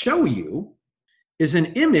about to show you is an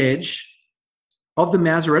image of the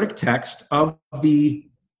Masoretic text of the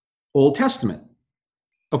Old Testament.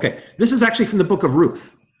 Okay, this is actually from the book of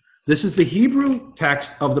Ruth. This is the Hebrew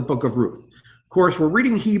text of the book of Ruth. course, we're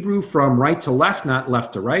reading Hebrew from right to left, not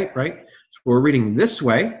left to right, right? So we're reading this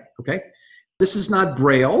way, okay? This is not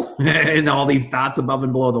Braille and all these dots above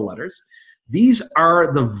and below the letters. These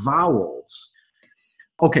are the vowels.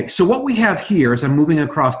 Okay, so what we have here as I'm moving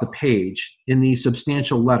across the page in these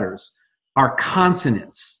substantial letters are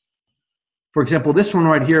consonants. For example, this one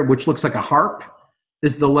right here, which looks like a harp,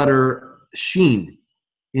 is the letter Shin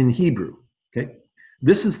in Hebrew, okay?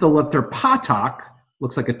 This is the letter Patak,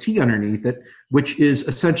 looks like a T underneath it, which is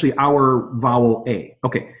essentially our vowel A.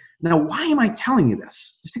 Okay, now why am I telling you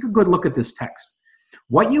this? Just take a good look at this text.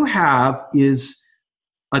 What you have is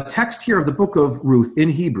a text here of the book of Ruth in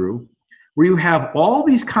Hebrew, where you have all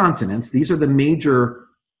these consonants. These are the major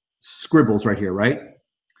scribbles right here, right?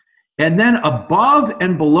 And then above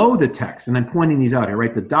and below the text, and I'm pointing these out here,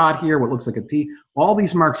 right? The dot here, what looks like a T, all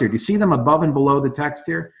these marks here. Do you see them above and below the text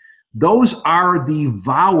here? Those are the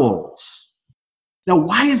vowels. Now,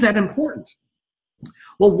 why is that important?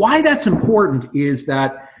 Well, why that's important is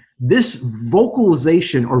that this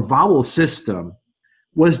vocalization or vowel system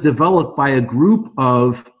was developed by a group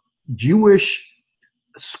of Jewish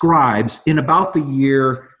scribes in about the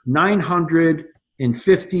year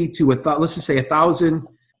 950 to, let's just say 1000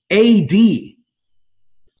 AD.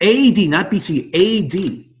 AD, not BC,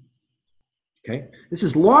 AD. Okay? This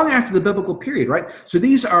is long after the biblical period, right? So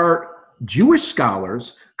these are Jewish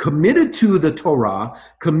scholars committed to the Torah,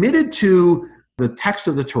 committed to the text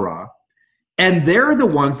of the Torah, and they're the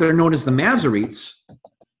ones that are known as the Masoretes.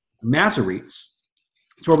 Masoretes.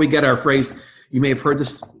 That's where we get our phrase. You may have heard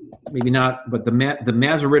this, maybe not, but the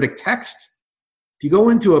Masoretic text. If you go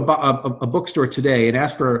into a bookstore today and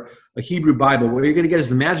ask for a Hebrew Bible, what you're going to get is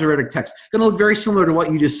the Masoretic text. It's going to look very similar to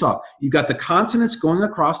what you just saw. You've got the consonants going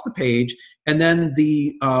across the page, and then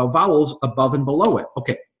the vowels above and below it.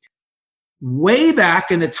 Okay. Way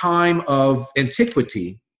back in the time of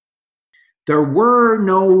antiquity, there were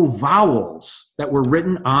no vowels that were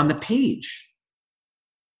written on the page.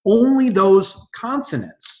 Only those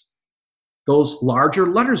consonants, those larger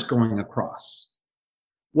letters going across.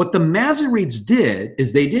 What the Masoretes did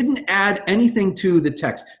is they didn't add anything to the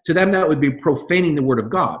text. To them, that would be profaning the word of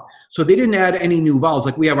God. So they didn't add any new vowels.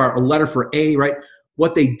 Like we have our letter for A, right?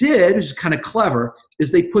 What they did, which is kind of clever,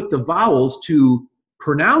 is they put the vowels to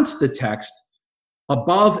pronounce the text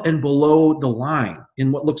above and below the line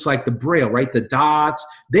in what looks like the Braille, right? The dots.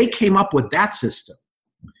 They came up with that system.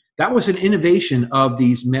 That was an innovation of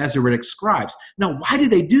these Masoretic scribes. Now, why did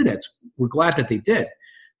they do that? We're glad that they did.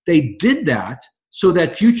 They did that so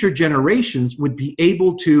that future generations would be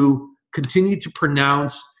able to continue to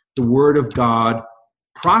pronounce the word of God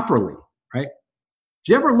properly, right?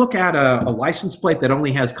 Do you ever look at a license plate that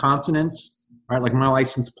only has consonants, right? Like my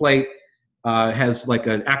license plate has like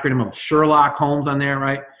an acronym of Sherlock Holmes on there,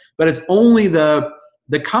 right? But it's only the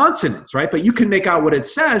consonants, right? But you can make out what it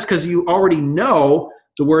says because you already know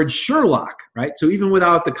the word Sherlock, right? So even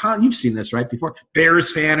without you've seen this, right, before,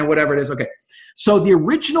 Bears fan or whatever it is, okay. So the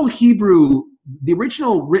original Hebrew, the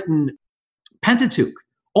original written Pentateuch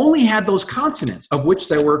only had those consonants, of which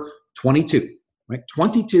there were 22, right?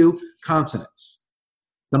 22 consonants.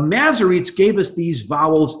 The Masoretes gave us these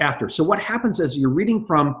vowels after. So what happens as you're reading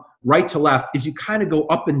from right to left is you kind of go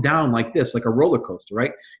up and down like this, like a roller coaster,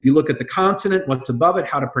 right? You look at the consonant, what's above it,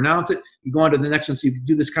 how to pronounce it. You go on to the next one, so you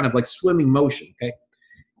do this kind of like swimming motion, okay?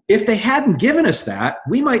 If they hadn't given us that,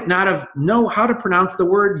 we might not have known how to pronounce the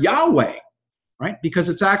word Yahweh, right? Because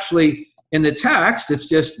it's actually, in the text, it's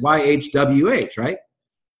just YHWH, right?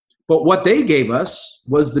 But what they gave us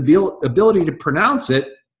was the ability to pronounce it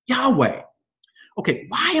Yahweh. Okay,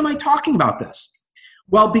 why am I talking about this?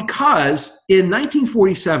 Well, because in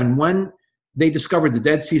 1947, when they discovered the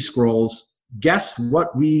Dead Sea Scrolls, guess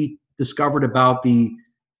what we discovered about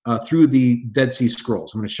through the Dead Sea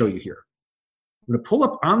Scrolls? I'm going to show you here. I'm going to pull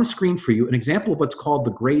up on the screen for you an example of what's called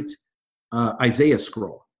the Great Isaiah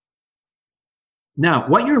Scroll. Now,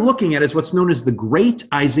 what you're looking at is what's known as the Great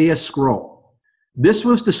Isaiah Scroll. This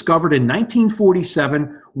was discovered in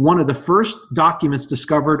 1947, one of the first documents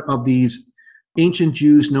discovered of these ancient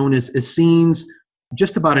Jews known as Essenes,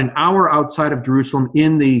 just about an hour outside of Jerusalem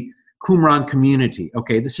in the Qumran community.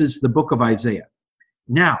 Okay, this is the book of Isaiah.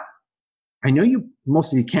 Now, I know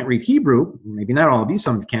most of you can't read Hebrew, maybe not all of you,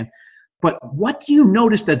 some of you can, but what do you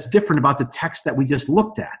notice that's different about the text that we just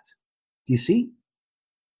looked at? Do you see?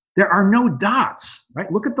 There are no dots, right?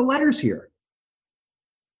 Look at the letters here.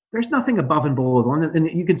 There's nothing above and below the one, and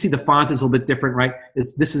you can see the font is a little bit different, right?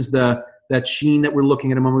 This is that sheen that we're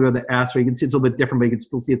looking at a moment ago, the S, right? You can see it's a little bit different, but you can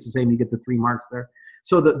still see it's the same. You get the 3 marks there.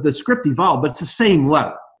 So the script evolved, but it's the same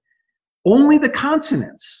letter. Only the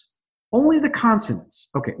consonants. Only the consonants.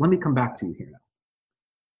 Okay, let me come back to you here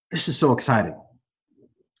now. This is so exciting.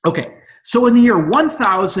 Okay, so in the year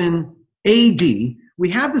 1000 AD, we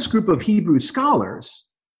have this group of Hebrew scholars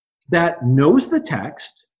that knows the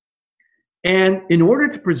text, and in order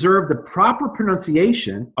to preserve the proper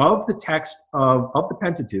pronunciation of the text of the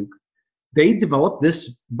Pentateuch, they developed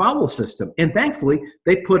this vowel system, and thankfully,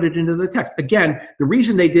 they put it into the text. Again, the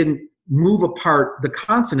reason they didn't move apart the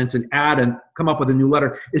consonants and add and come up with a new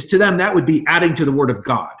letter is, to them, that would be adding to the Word of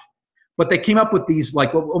God. But they came up with these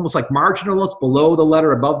like almost like marginals below the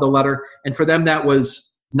letter, above the letter, and for them, that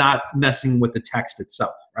was not messing with the text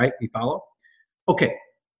itself, right? You follow? Okay,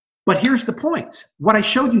 but here's the point. What I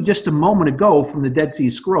showed you just a moment ago from the Dead Sea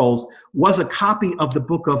Scrolls was a copy of the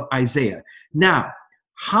book of Isaiah. Now,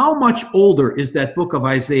 how much older is that book of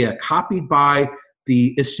Isaiah copied by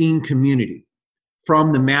the Essene community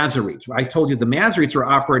from the Masoretes? I told you the Masoretes are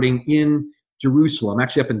operating in Jerusalem,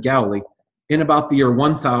 actually up in Galilee, in about the year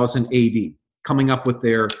 1000 AD, coming up with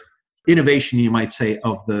their innovation, you might say,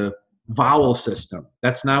 of the vowel system.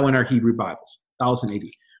 That's now in our Hebrew Bibles, 1000 AD.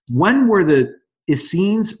 When were the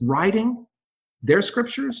Essenes writing their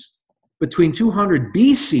scriptures? Between 200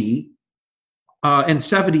 BC and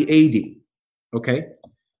 70 AD, okay?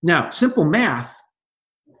 Now, simple math,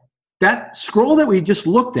 that scroll that we just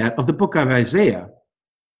looked at of the book of Isaiah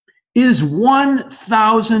is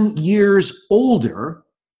 1,000 years older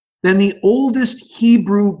than the oldest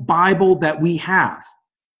Hebrew Bible that we have.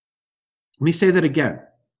 Let me say that again.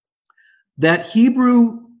 That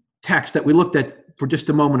Hebrew text that we looked at for just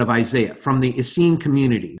a moment of Isaiah from the Essene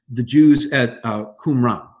community, the Jews at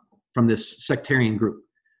Qumran, from this sectarian group,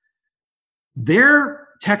 their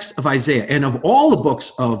text of Isaiah and of all the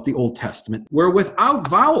books of the Old Testament were without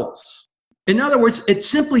vowels. In other words, it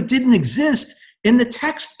simply didn't exist in the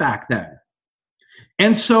text back then.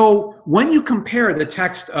 And so when you compare the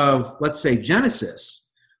text of, let's say, Genesis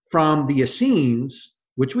from the Essenes,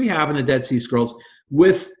 which we have in the Dead Sea Scrolls,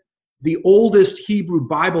 with the oldest Hebrew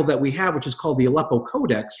Bible that we have, which is called the Aleppo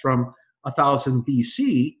Codex from 1000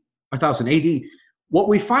 BC, 1000 AD, what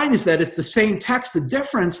we find is that it's the same text. The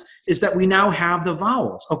difference is that we now have the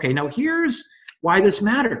vowels. Okay, now here's why this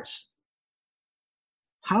matters.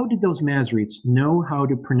 How did those Masoretes know how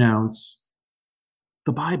to pronounce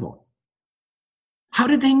the Bible? How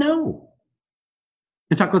did they know?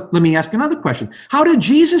 In fact, let me ask another question. How did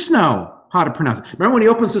Jesus know how to pronounce it? Remember when he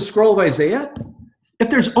opens the scroll of Isaiah? If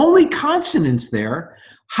there's only consonants there,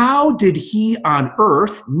 how did he on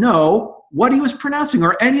earth know what he was pronouncing,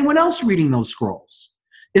 or anyone else reading those scrolls?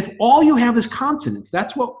 If all you have is consonants,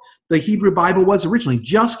 that's what the Hebrew Bible was originally,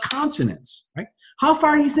 just consonants, right? How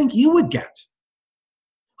far do you think you would get?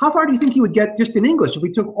 How far do you think you would get just in English if we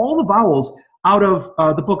took all the vowels out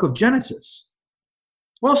of the book of Genesis?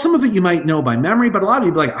 Well, some of it you might know by memory, but a lot of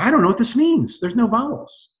you would be like, I don't know what this means. There's no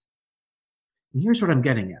vowels. And here's what I'm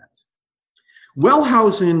getting at.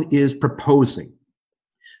 Wellhausen is proposing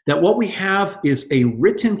that what we have is a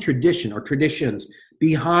written tradition or traditions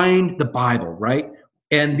behind the Bible, right?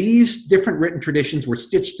 And these different written traditions were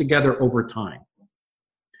stitched together over time.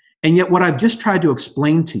 And yet what I've just tried to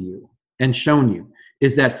explain to you and shown you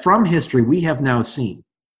is that from history, we have now seen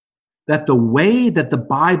that the way that the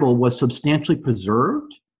Bible was substantially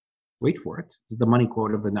preserved, wait for it, this is the money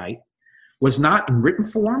quote of the night, was not in written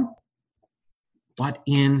form, but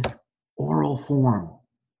in oral form.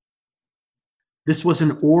 This was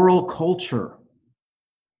an oral culture.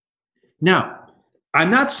 Now, I'm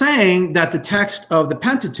not saying that the text of the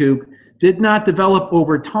Pentateuch did not develop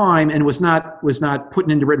over time and was not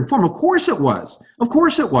put into written form. Of course it was. Of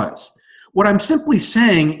course it was. What I'm simply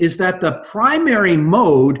saying is that the primary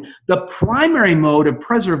mode of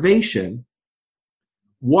preservation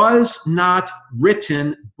was not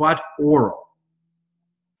written but oral.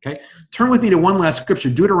 Okay? Turn with me to one last scripture,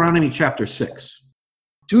 Deuteronomy chapter 6.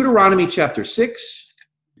 Deuteronomy chapter 6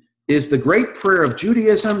 is the great prayer of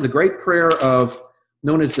Judaism, the great prayer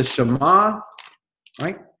known as the Shema,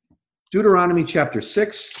 right? Deuteronomy chapter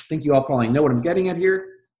 6. I think you all probably know what I'm getting at here.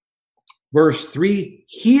 Verse 3,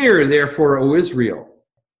 hear therefore, O Israel.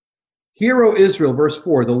 Hear, O Israel, verse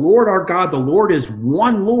 4, the Lord our God, the Lord is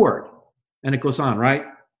one Lord. And it goes on, right?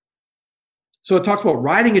 So it talks about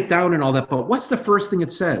writing it down and all that, but what's the first thing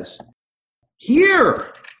it says?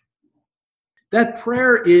 Hear. That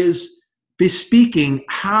prayer is bespeaking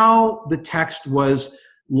how the text was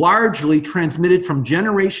largely transmitted from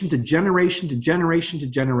generation to generation to generation to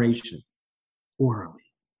generation, orally.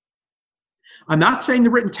 I'm not saying the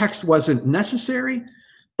written text wasn't necessary,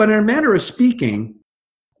 but in a manner of speaking,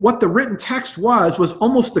 what the written text was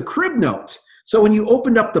almost the crib note. So when you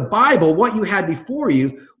opened up the Bible, what you had before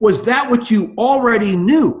you was that which you already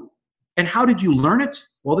knew. And how did you learn it?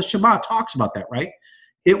 Well, the Shema talks about that, right?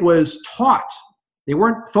 It was taught. They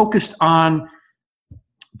weren't focused on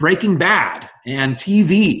Breaking Bad and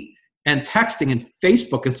TV and texting and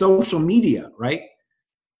Facebook and social media, right?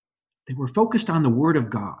 They were focused on the Word of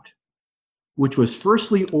God, which was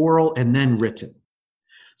firstly oral and then written.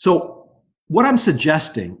 So what I'm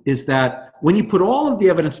suggesting is that when you put all of the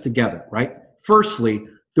evidence together, right? Firstly,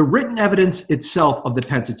 the written evidence itself of the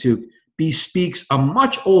Pentateuch bespeaks a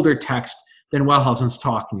much older text than Wellhausen's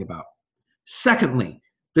talking about. Secondly,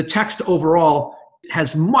 the text overall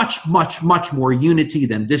has much, much, much more unity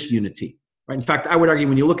than disunity. Right? In fact, I would argue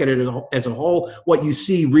when you look at it as a whole, what you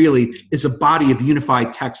see really is a body of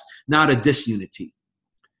unified text, not a disunity.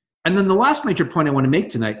 And then the last major point I want to make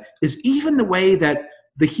tonight is even the way that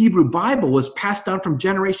the Hebrew Bible was passed down from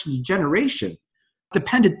generation to generation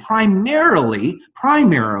depended primarily,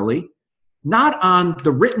 not on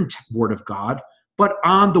the written word of God, but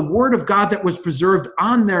on the word of God that was preserved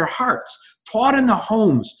on their hearts, taught in the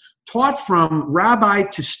homes, taught from rabbi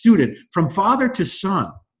to student, from father to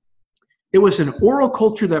son. It was an oral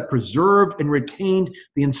culture that preserved and retained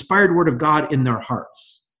the inspired word of God in their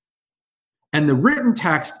hearts. And the written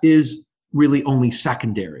text is really only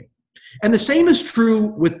secondary. And the same is true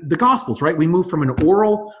with the Gospels, right? We move from an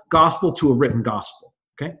oral gospel to a written gospel,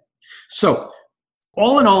 okay? So,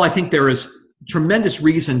 all in all, I think there is tremendous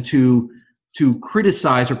reason to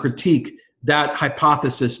criticize or critique that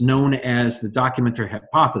hypothesis known as the documentary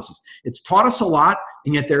hypothesis. It's taught us a lot,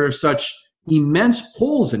 and yet there are such immense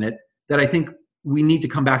holes in it that I think we need to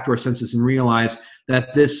come back to our senses and realize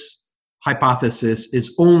that this hypothesis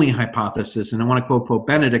is only hypothesis. And I want to quote Pope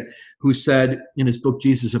Benedict, who said in his book,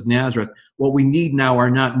 Jesus of Nazareth, what we need now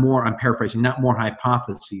are not more, I'm paraphrasing, not more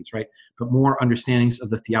hypotheses, right? But more understandings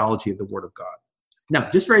of the theology of the Word of God. Now,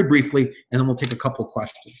 just very briefly, and then we'll take a couple of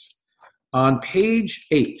questions. On page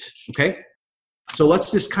 8, okay? So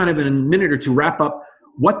let's just kind of in a minute or two wrap up,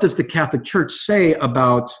 what does the Catholic Church say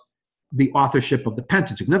about the authorship of the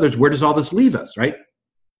Pentateuch? In other words, where does all this leave us, right?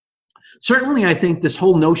 Certainly, I think this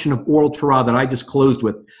whole notion of oral Torah that I just closed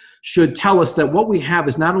with should tell us that what we have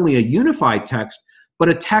is not only a unified text, but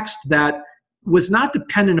a text that was not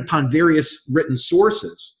dependent upon various written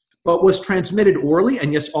sources, but was transmitted orally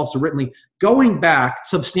and yes, also writtenly, going back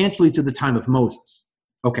substantially to the time of Moses.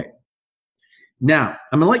 Okay. Now,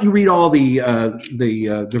 I'm going to let you read all the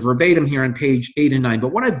verbatim here on page 8 and 9,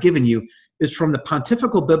 but what I've given you is from the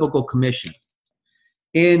Pontifical Biblical Commission.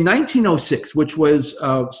 In 1906, which was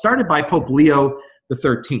started by Pope Leo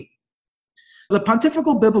XIII, the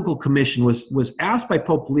Pontifical Biblical Commission was asked by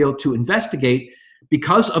Pope Leo to investigate,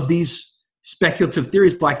 because of these speculative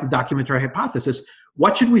theories like the documentary hypothesis,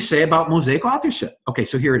 what should we say about Mosaic authorship? Okay,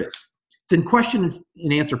 so here it is. It's in question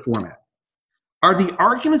and answer format. Are the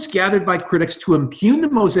arguments gathered by critics to impugn the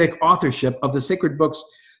Mosaic authorship of the sacred books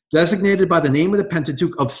designated by the name of the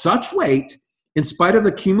Pentateuch of such weight, in spite of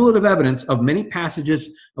the cumulative evidence of many passages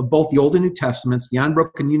of both the Old and New Testaments, the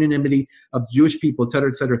unbroken unanimity of Jewish people, et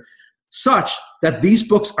cetera, such that these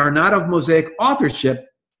books are not of Mosaic authorship,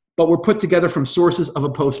 but were put together from sources of a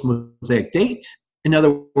post-Mosaic date? In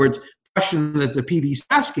other words, the question that the PB is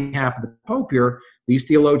asking half of the Pope here, these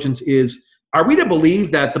theologians, is, are we to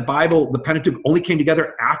believe that the Bible, the Pentateuch, only came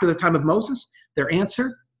together after the time of Moses? Their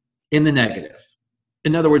answer, in the negative.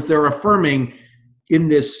 In other words, they're affirming in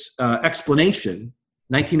this explanation,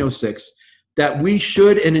 1906, that we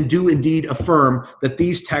should and do indeed affirm that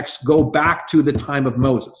these texts go back to the time of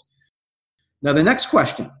Moses. Now, the next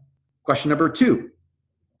question number 2,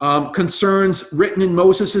 concerns written in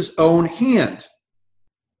Moses' own hand.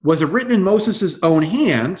 Was it written in Moses' own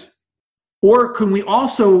hand, or can we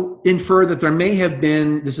also infer that there may have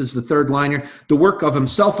been, this is the third line here, the work of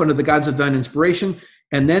himself under the guidance of divine inspiration,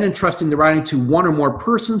 and then entrusting the writing to one or more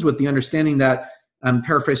persons with the understanding that, I'm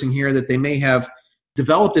paraphrasing here, that they may have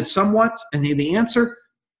developed it somewhat? And the answer,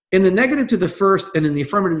 in the negative to the first and in the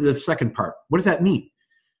affirmative to the second part. What does that mean?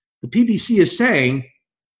 The PBC is saying,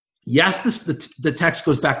 yes, the text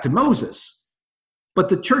goes back to Moses, but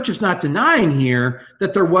the church is not denying here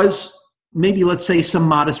that there was maybe, let's say, some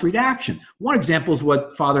modest redaction. One example is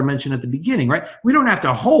what Father mentioned at the beginning, right? We don't have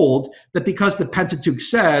to hold that because the Pentateuch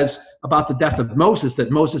says about the death of Moses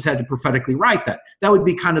that Moses had to prophetically write that. That would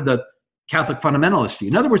be kind of the Catholic fundamentalist view.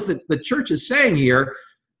 In other words, the church is saying here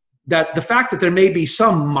that the fact that there may be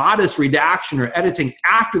some modest redaction or editing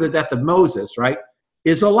after the death of Moses, right,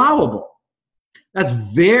 is allowable. That's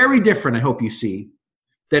very different, I hope you see,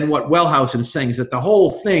 than what Wellhausen is saying, is that the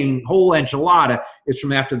whole thing, whole enchilada, is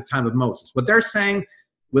from after the time of Moses. What they're saying,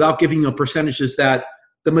 without giving you a percentage, is that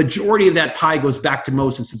the majority of that pie goes back to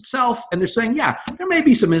Moses itself, and they're saying, yeah, there may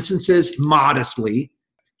be some instances, modestly,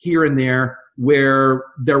 here and there, where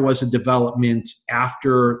there was a development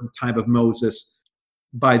after the time of Moses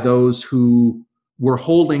by those who were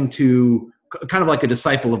holding to kind of like a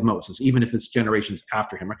disciple of Moses, even if it's generations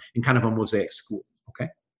after him, right? In kind of a Mosaic school, okay?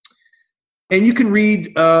 And you can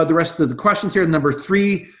read the rest of the questions here. Number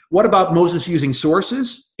 3, what about Moses using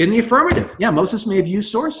sources? In the affirmative. Yeah, Moses may have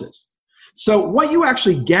used sources. So what you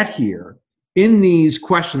actually get here in these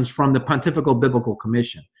questions from the Pontifical Biblical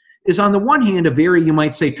Commission is, on the one hand, a very, you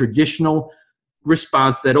might say, traditional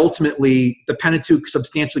response that ultimately the Pentateuch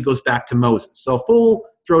substantially goes back to Moses. So a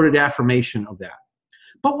full-throated affirmation of that.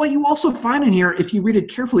 But what you also find in here, if you read it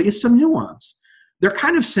carefully, is some nuance. They're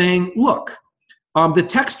kind of saying, look, the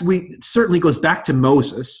text certainly goes back to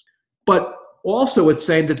Moses, but also it's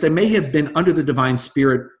saying that there may have been, under the divine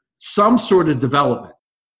spirit, some sort of development.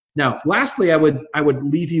 Now, lastly, I would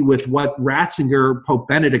leave you with what Ratzinger, Pope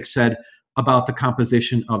Benedict, said about the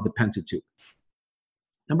composition of the Pentateuch.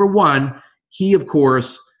 Number 1, he, of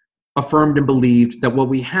course, affirmed and believed that what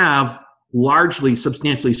we have, largely,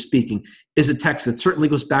 substantially speaking, is a text that certainly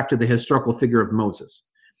goes back to the historical figure of Moses.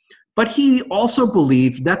 But he also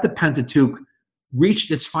believed that the Pentateuch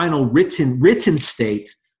reached its final written state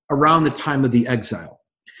around the time of the exile.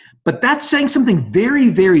 But that's saying something very,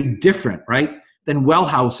 very different, right, than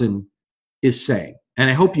Wellhausen is saying. And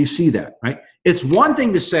I hope you see that, right? It's one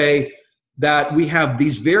thing to say that we have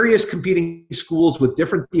these various competing schools with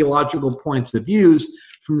different theological points of views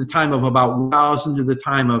from the time of about 1000 to the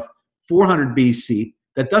time of 400 BC.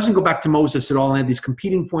 That doesn't go back to Moses at all, and have these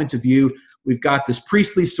competing points of view. We've got this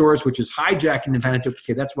priestly source, which is hijacking the Pentateuch.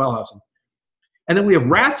 Okay, that's Wellhausen. And then we have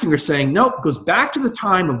Ratzinger saying, nope, it goes back to the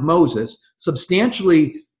time of Moses,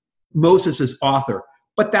 substantially Moses' author,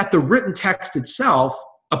 but that the written text itself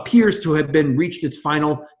appears to have been reached its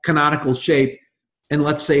final canonical shape, and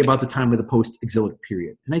let's say about the time of the post-exilic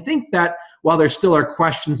period. And I think that while there still are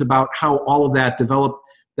questions about how all of that developed,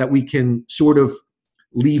 that we can sort of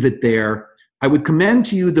leave it there. I would commend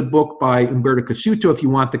to you the book by Umberto Cassuto if you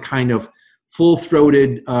want the kind of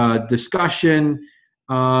full-throated discussion.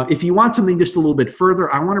 If you want something just a little bit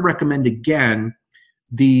further, I want to recommend again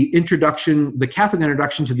the Catholic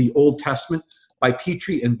Introduction to the Old Testament by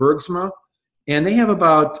Petrie and Bergsma. And they have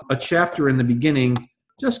about a chapter in the beginning,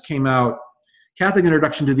 just came out, Catholic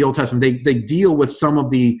Introduction to the Old Testament. They deal with some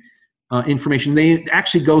of the information. They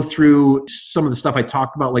actually go through some of the stuff I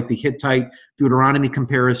talked about, like the Hittite Deuteronomy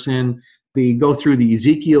comparison. They go through the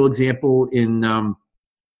Ezekiel example in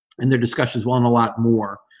their discussion as well, and a lot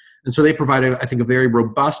more. And so they provide, I think, a very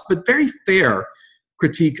robust but very fair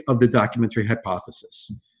critique of the documentary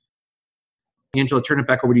hypothesis. Angela, turn it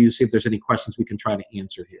back over to you to see if there's any questions we can try to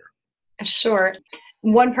answer here. Sure.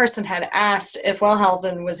 One person had asked if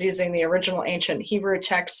Wellhausen was using the original ancient Hebrew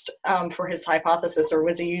text for his hypothesis, or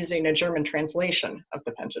was he using a German translation of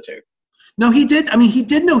the Pentateuch? No, he did. I mean, he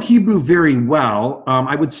did know Hebrew very well.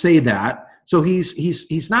 I would say that. So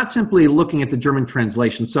he's not simply looking at the German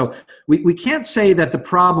translation. So we can't say that the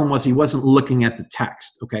problem was he wasn't looking at the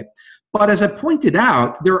text, okay? But as I pointed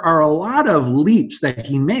out, there are a lot of leaps that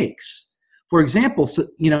he makes. For example,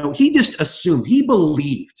 he just assumed, he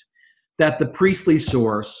believed that the priestly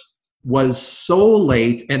source was so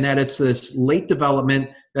late, and that it's this late development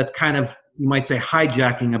that's kind of, you might say,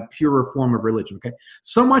 hijacking a purer form of religion, okay?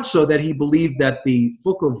 So much so that he believed that the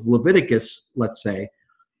book of Leviticus, let's say,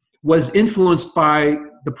 was influenced by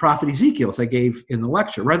the prophet Ezekiel, as I gave in the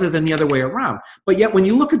lecture, rather than the other way around. But yet, when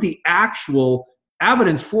you look at the actual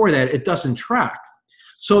evidence for that, it doesn't track.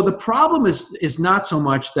 So the problem is not so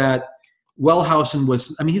much that Wellhausen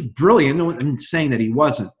was, I mean, he's brilliant, I'm saying that he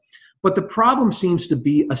wasn't. But the problem seems to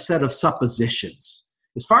be a set of suppositions.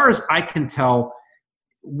 As far as I can tell,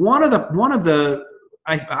 one of the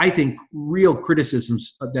I think real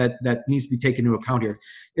criticisms that needs to be taken into account here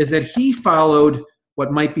is that he followed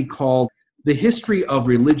what might be called the history of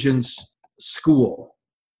religions school.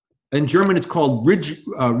 In German, it's called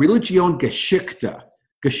Religionsgeschichte.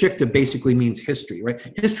 Geschichte basically means history, right?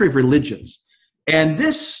 History of religions. And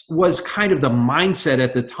this was kind of the mindset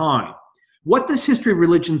at the time. What this history of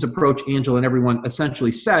religions approach, Angela and everyone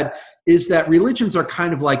essentially said, is that religions are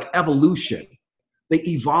kind of like evolution. They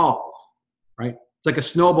evolve, right? It's like a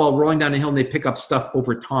snowball rolling down a hill, and they pick up stuff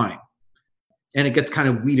over time. And it gets kind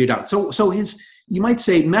of weeded out. So his, you might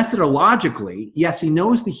say, methodologically, yes, he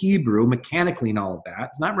knows the Hebrew mechanically and all of that.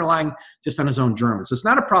 He's not relying just on his own German. So it's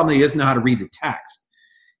not a problem that he doesn't know how to read the text.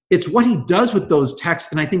 It's what he does with those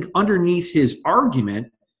texts. And I think underneath his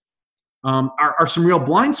argument are some real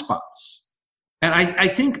blind spots. And I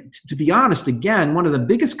think, to be honest, again, one of the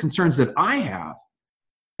biggest concerns that I have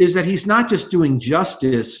is that he's not just doing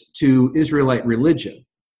justice to Israelite religion.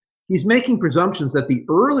 He's making presumptions that the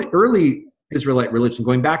early Israelite religion,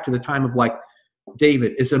 going back to the time of like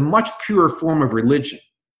David, is a much purer form of religion.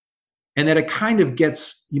 And that it kind of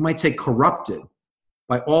gets, you might say, corrupted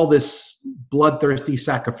by all this bloodthirsty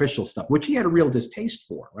sacrificial stuff, which he had a real distaste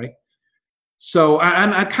for, right? So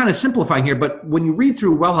I'm kind of simplifying here, but when you read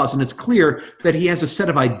through Wellhausen, it's clear that he has a set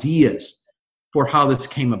of ideas for how this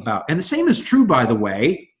came about. And the same is true, by the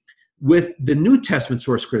way, with the New Testament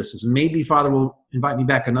source criticism. Maybe Father will invite me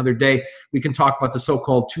back another day. We can talk about the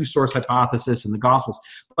so-called two-source hypothesis in the Gospels.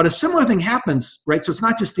 But a similar thing happens, right? So it's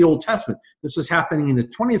not just the Old Testament. This was happening in the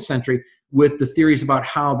 20th century with the theories about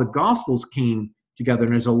how the Gospels came together.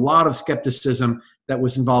 And there's a lot of skepticism that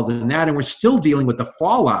was involved in that. And we're still dealing with the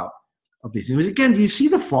fallout of these things. Again, do you see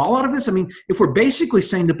the fallout of this? I mean, if we're basically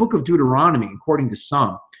saying the book of Deuteronomy, according to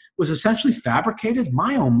some, was essentially fabricated,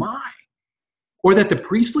 my oh my. Or that the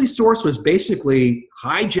priestly source was basically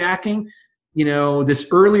hijacking, this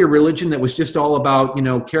earlier religion that was just all about,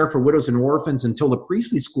 care for widows and orphans until the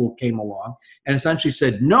priestly school came along and essentially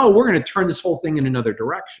said, no, we're going to turn this whole thing in another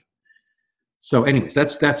direction. So anyways,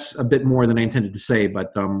 that's a bit more than I intended to say,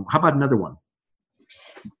 but how about another one?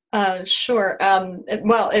 Sure.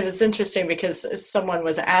 Well, it was interesting because someone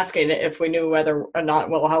was asking if we knew whether or not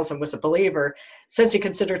Wellhausen was a believer. Since he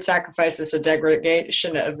considered sacrifices a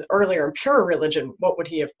degradation of the earlier and pure religion, what would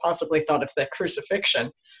he have possibly thought of the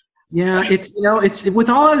crucifixion? Yeah, it's with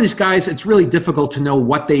all of these guys, it's really difficult to know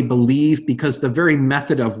what they believe because the very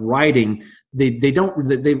method of writing, they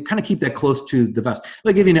kind of keep that close to the vest.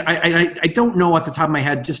 Like, I don't know at the top of my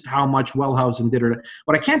head just how much Wellhausen did.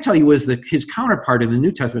 What I can tell you is that his counterpart in the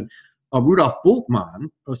New Testament, Rudolf Bultmann,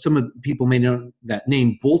 or some of the people may know that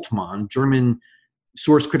name, Bultmann, German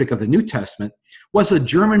source critic of the New Testament, was a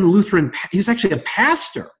German Lutheran. He was actually a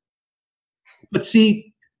pastor. But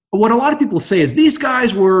see, what a lot of people say is these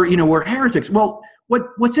guys were heretics. Well,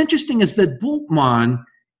 what's interesting is that Bultmann,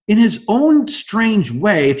 in his own strange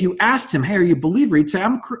way, if you asked him, hey, are you a believer? He'd say,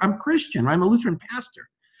 I'm Christian. I'm a Lutheran pastor.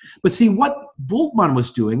 But see, what Bultmann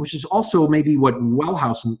was doing, which is also maybe what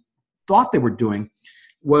Wellhausen thought they were doing,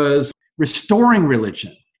 was restoring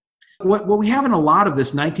religion. What we have in a lot of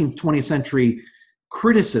this 19th, 20th century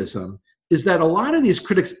criticism is that a lot of these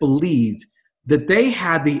critics believed that they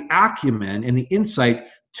had the acumen and the insight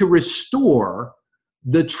to restore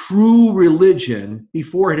the true religion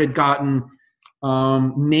before it had gotten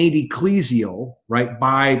made ecclesial, right,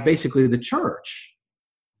 by basically the church.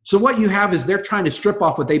 So what you have is they're trying to strip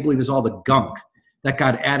off what they believe is all the gunk that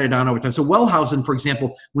got added on over time. So Wellhausen, for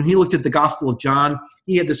example, when he looked at the Gospel of John,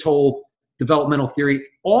 he had this whole developmental theory.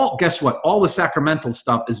 Guess what? All the sacramental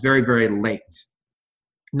stuff is very, very late.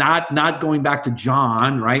 Not going back to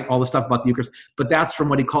John, right? All the stuff about the Eucharist, but that's from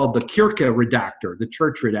what he called the Kirche redactor, the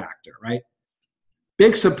church redactor, right?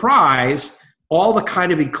 Big surprise, all the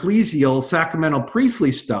kind of ecclesial, sacramental,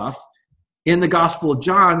 priestly stuff in the Gospel of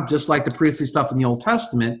John, just like the priestly stuff in the Old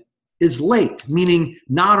Testament, is late, meaning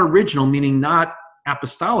not original, meaning not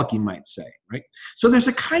apostolic, you might say, right? So there's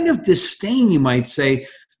a kind of disdain, you might say,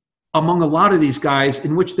 among a lot of these guys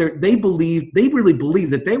in which they really believe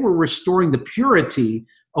that they were restoring the purity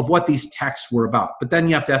of what these texts were about. But then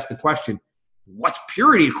you have to ask the question, what's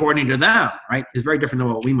purity according to them, right? It's very different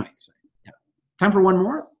than what we might say. Yeah. Time for one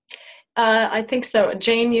more? I think so.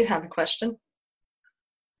 Jane, you have a question.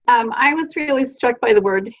 I was really struck by the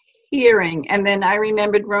word hearing, and then I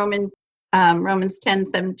remembered Romans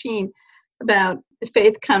 10:17 about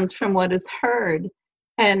faith comes from what is heard.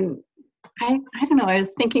 And I don't know, I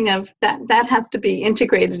was thinking of that has to be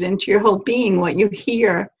integrated into your whole being, what you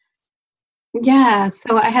hear. Yeah,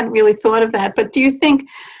 so I hadn't really thought of that. But do you think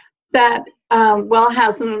that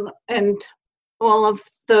Wellhausen and all of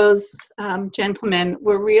those gentlemen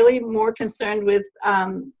were really more concerned with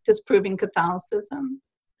disproving Catholicism?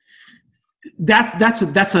 That's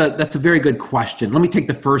a very good question. Let me take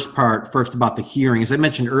the first part first about the hearing. As I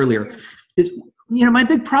mentioned earlier, my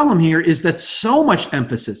big problem here is that so much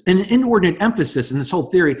emphasis, an inordinate emphasis in this whole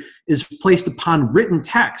theory, is placed upon written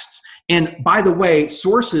texts. And by the way,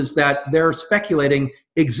 sources that they're speculating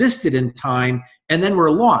existed in time and then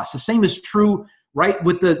were lost. The same is true, right,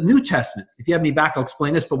 with the New Testament. If you have me back, I'll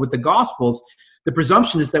explain this. But with the Gospels, the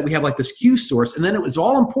presumption is that we have like this Q source, and then it was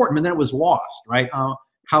all important, and then it was lost, right?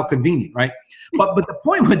 How convenient, right? But the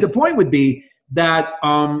point would be that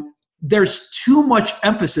there's too much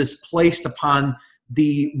emphasis placed upon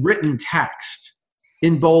the written text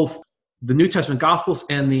in both the New Testament Gospels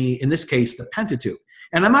and in this case, the Pentateuch.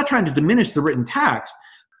 And I'm not trying to diminish the written text.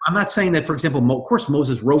 I'm not saying that, for example, of course,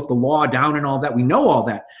 Moses wrote the law down and all that. We know all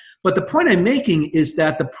that. But the point I'm making is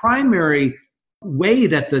that the primary way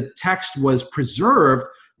that the text was preserved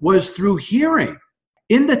was through hearing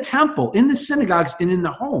in the temple, in the synagogues, and in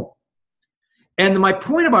the home. And my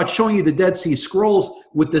point about showing you the Dead Sea Scrolls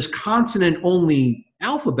with this consonant-only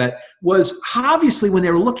alphabet was obviously when they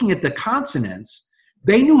were looking at the consonants,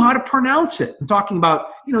 they knew how to pronounce it. I'm talking about,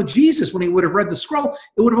 Jesus, when he would have read the scroll,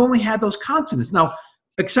 it would have only had those consonants. Now,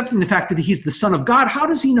 accepting the fact that he's the Son of God, how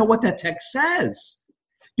does he know what that text says?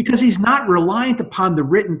 Because he's not reliant upon the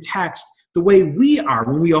written text the way we are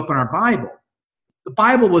when we open our Bible. The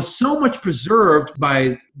Bible was so much preserved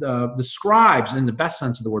by the scribes, in the best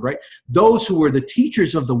sense of the word, right? Those who were the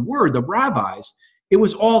teachers of the word, the rabbis. It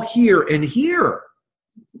was all here and here.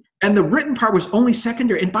 And the written part was only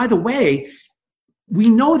secondary. And by the way, we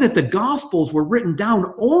know that the Gospels were written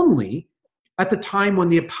down only at the time when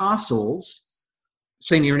the apostles,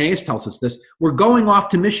 St. Irenaeus tells us this, were going off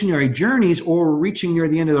to missionary journeys or were reaching near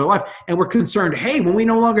the end of their life. And we're concerned, hey, when we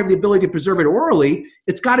no longer have the ability to preserve it orally,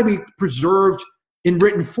 it's got to be preserved in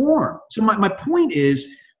written form. So my point is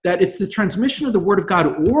that it's the transmission of the Word of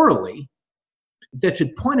God orally that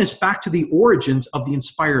should point us back to the origins of the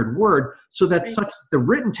inspired Word, so that the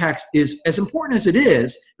written text is, as important as it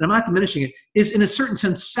is, and I'm not diminishing it, is in a certain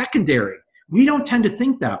sense secondary. We don't tend to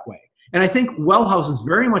think that way. And I think Wellhausen is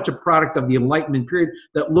very much a product of the Enlightenment period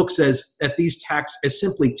that looks at these texts as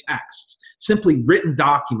simply texts, simply written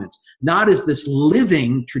documents, not as this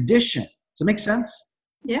living tradition. Does that make sense?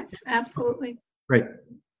 Yeah, absolutely. Right.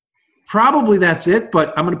 Probably that's it,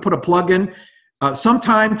 but I'm going to put a plug in.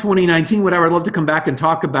 Sometime 2019, whatever, I'd love to come back and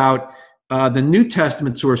talk about the New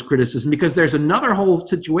Testament source criticism, because there's another whole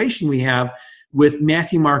situation we have with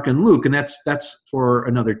Matthew, Mark, and Luke, and that's for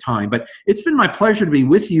another time. But it's been my pleasure to be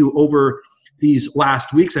with you over these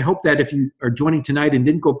last weeks. I hope that if you are joining tonight and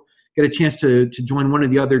didn't get a chance to join one of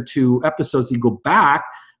the other two episodes, you go back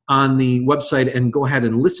on the website and go ahead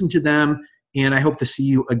and listen to them. And I hope to see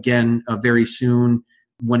you again very soon,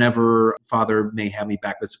 whenever Father may have me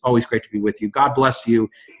back. It's always great to be with you. God bless you,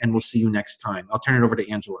 and we'll see you next time. I'll turn it over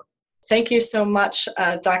to Angela. Thank you so much,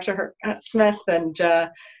 Dr. Smith, and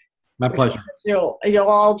my pleasure. You'll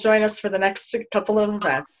all join us for the next couple of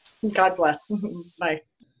events. God bless. Bye.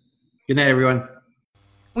 Good night, everyone.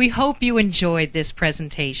 We hope you enjoyed this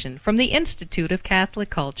presentation from the Institute of Catholic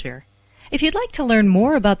Culture. If you'd like to learn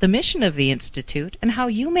more about the mission of the Institute and how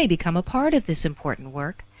you may become a part of this important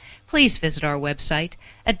work, please visit our website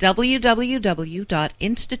at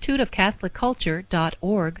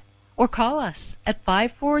www.instituteofcatholicculture.org or call us at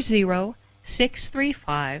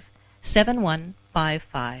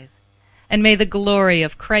 540-635-7155. And may the glory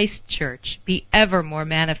of Christ Church be ever more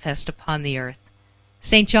manifest upon the earth.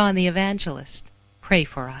 St. John the Evangelist, pray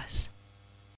for us.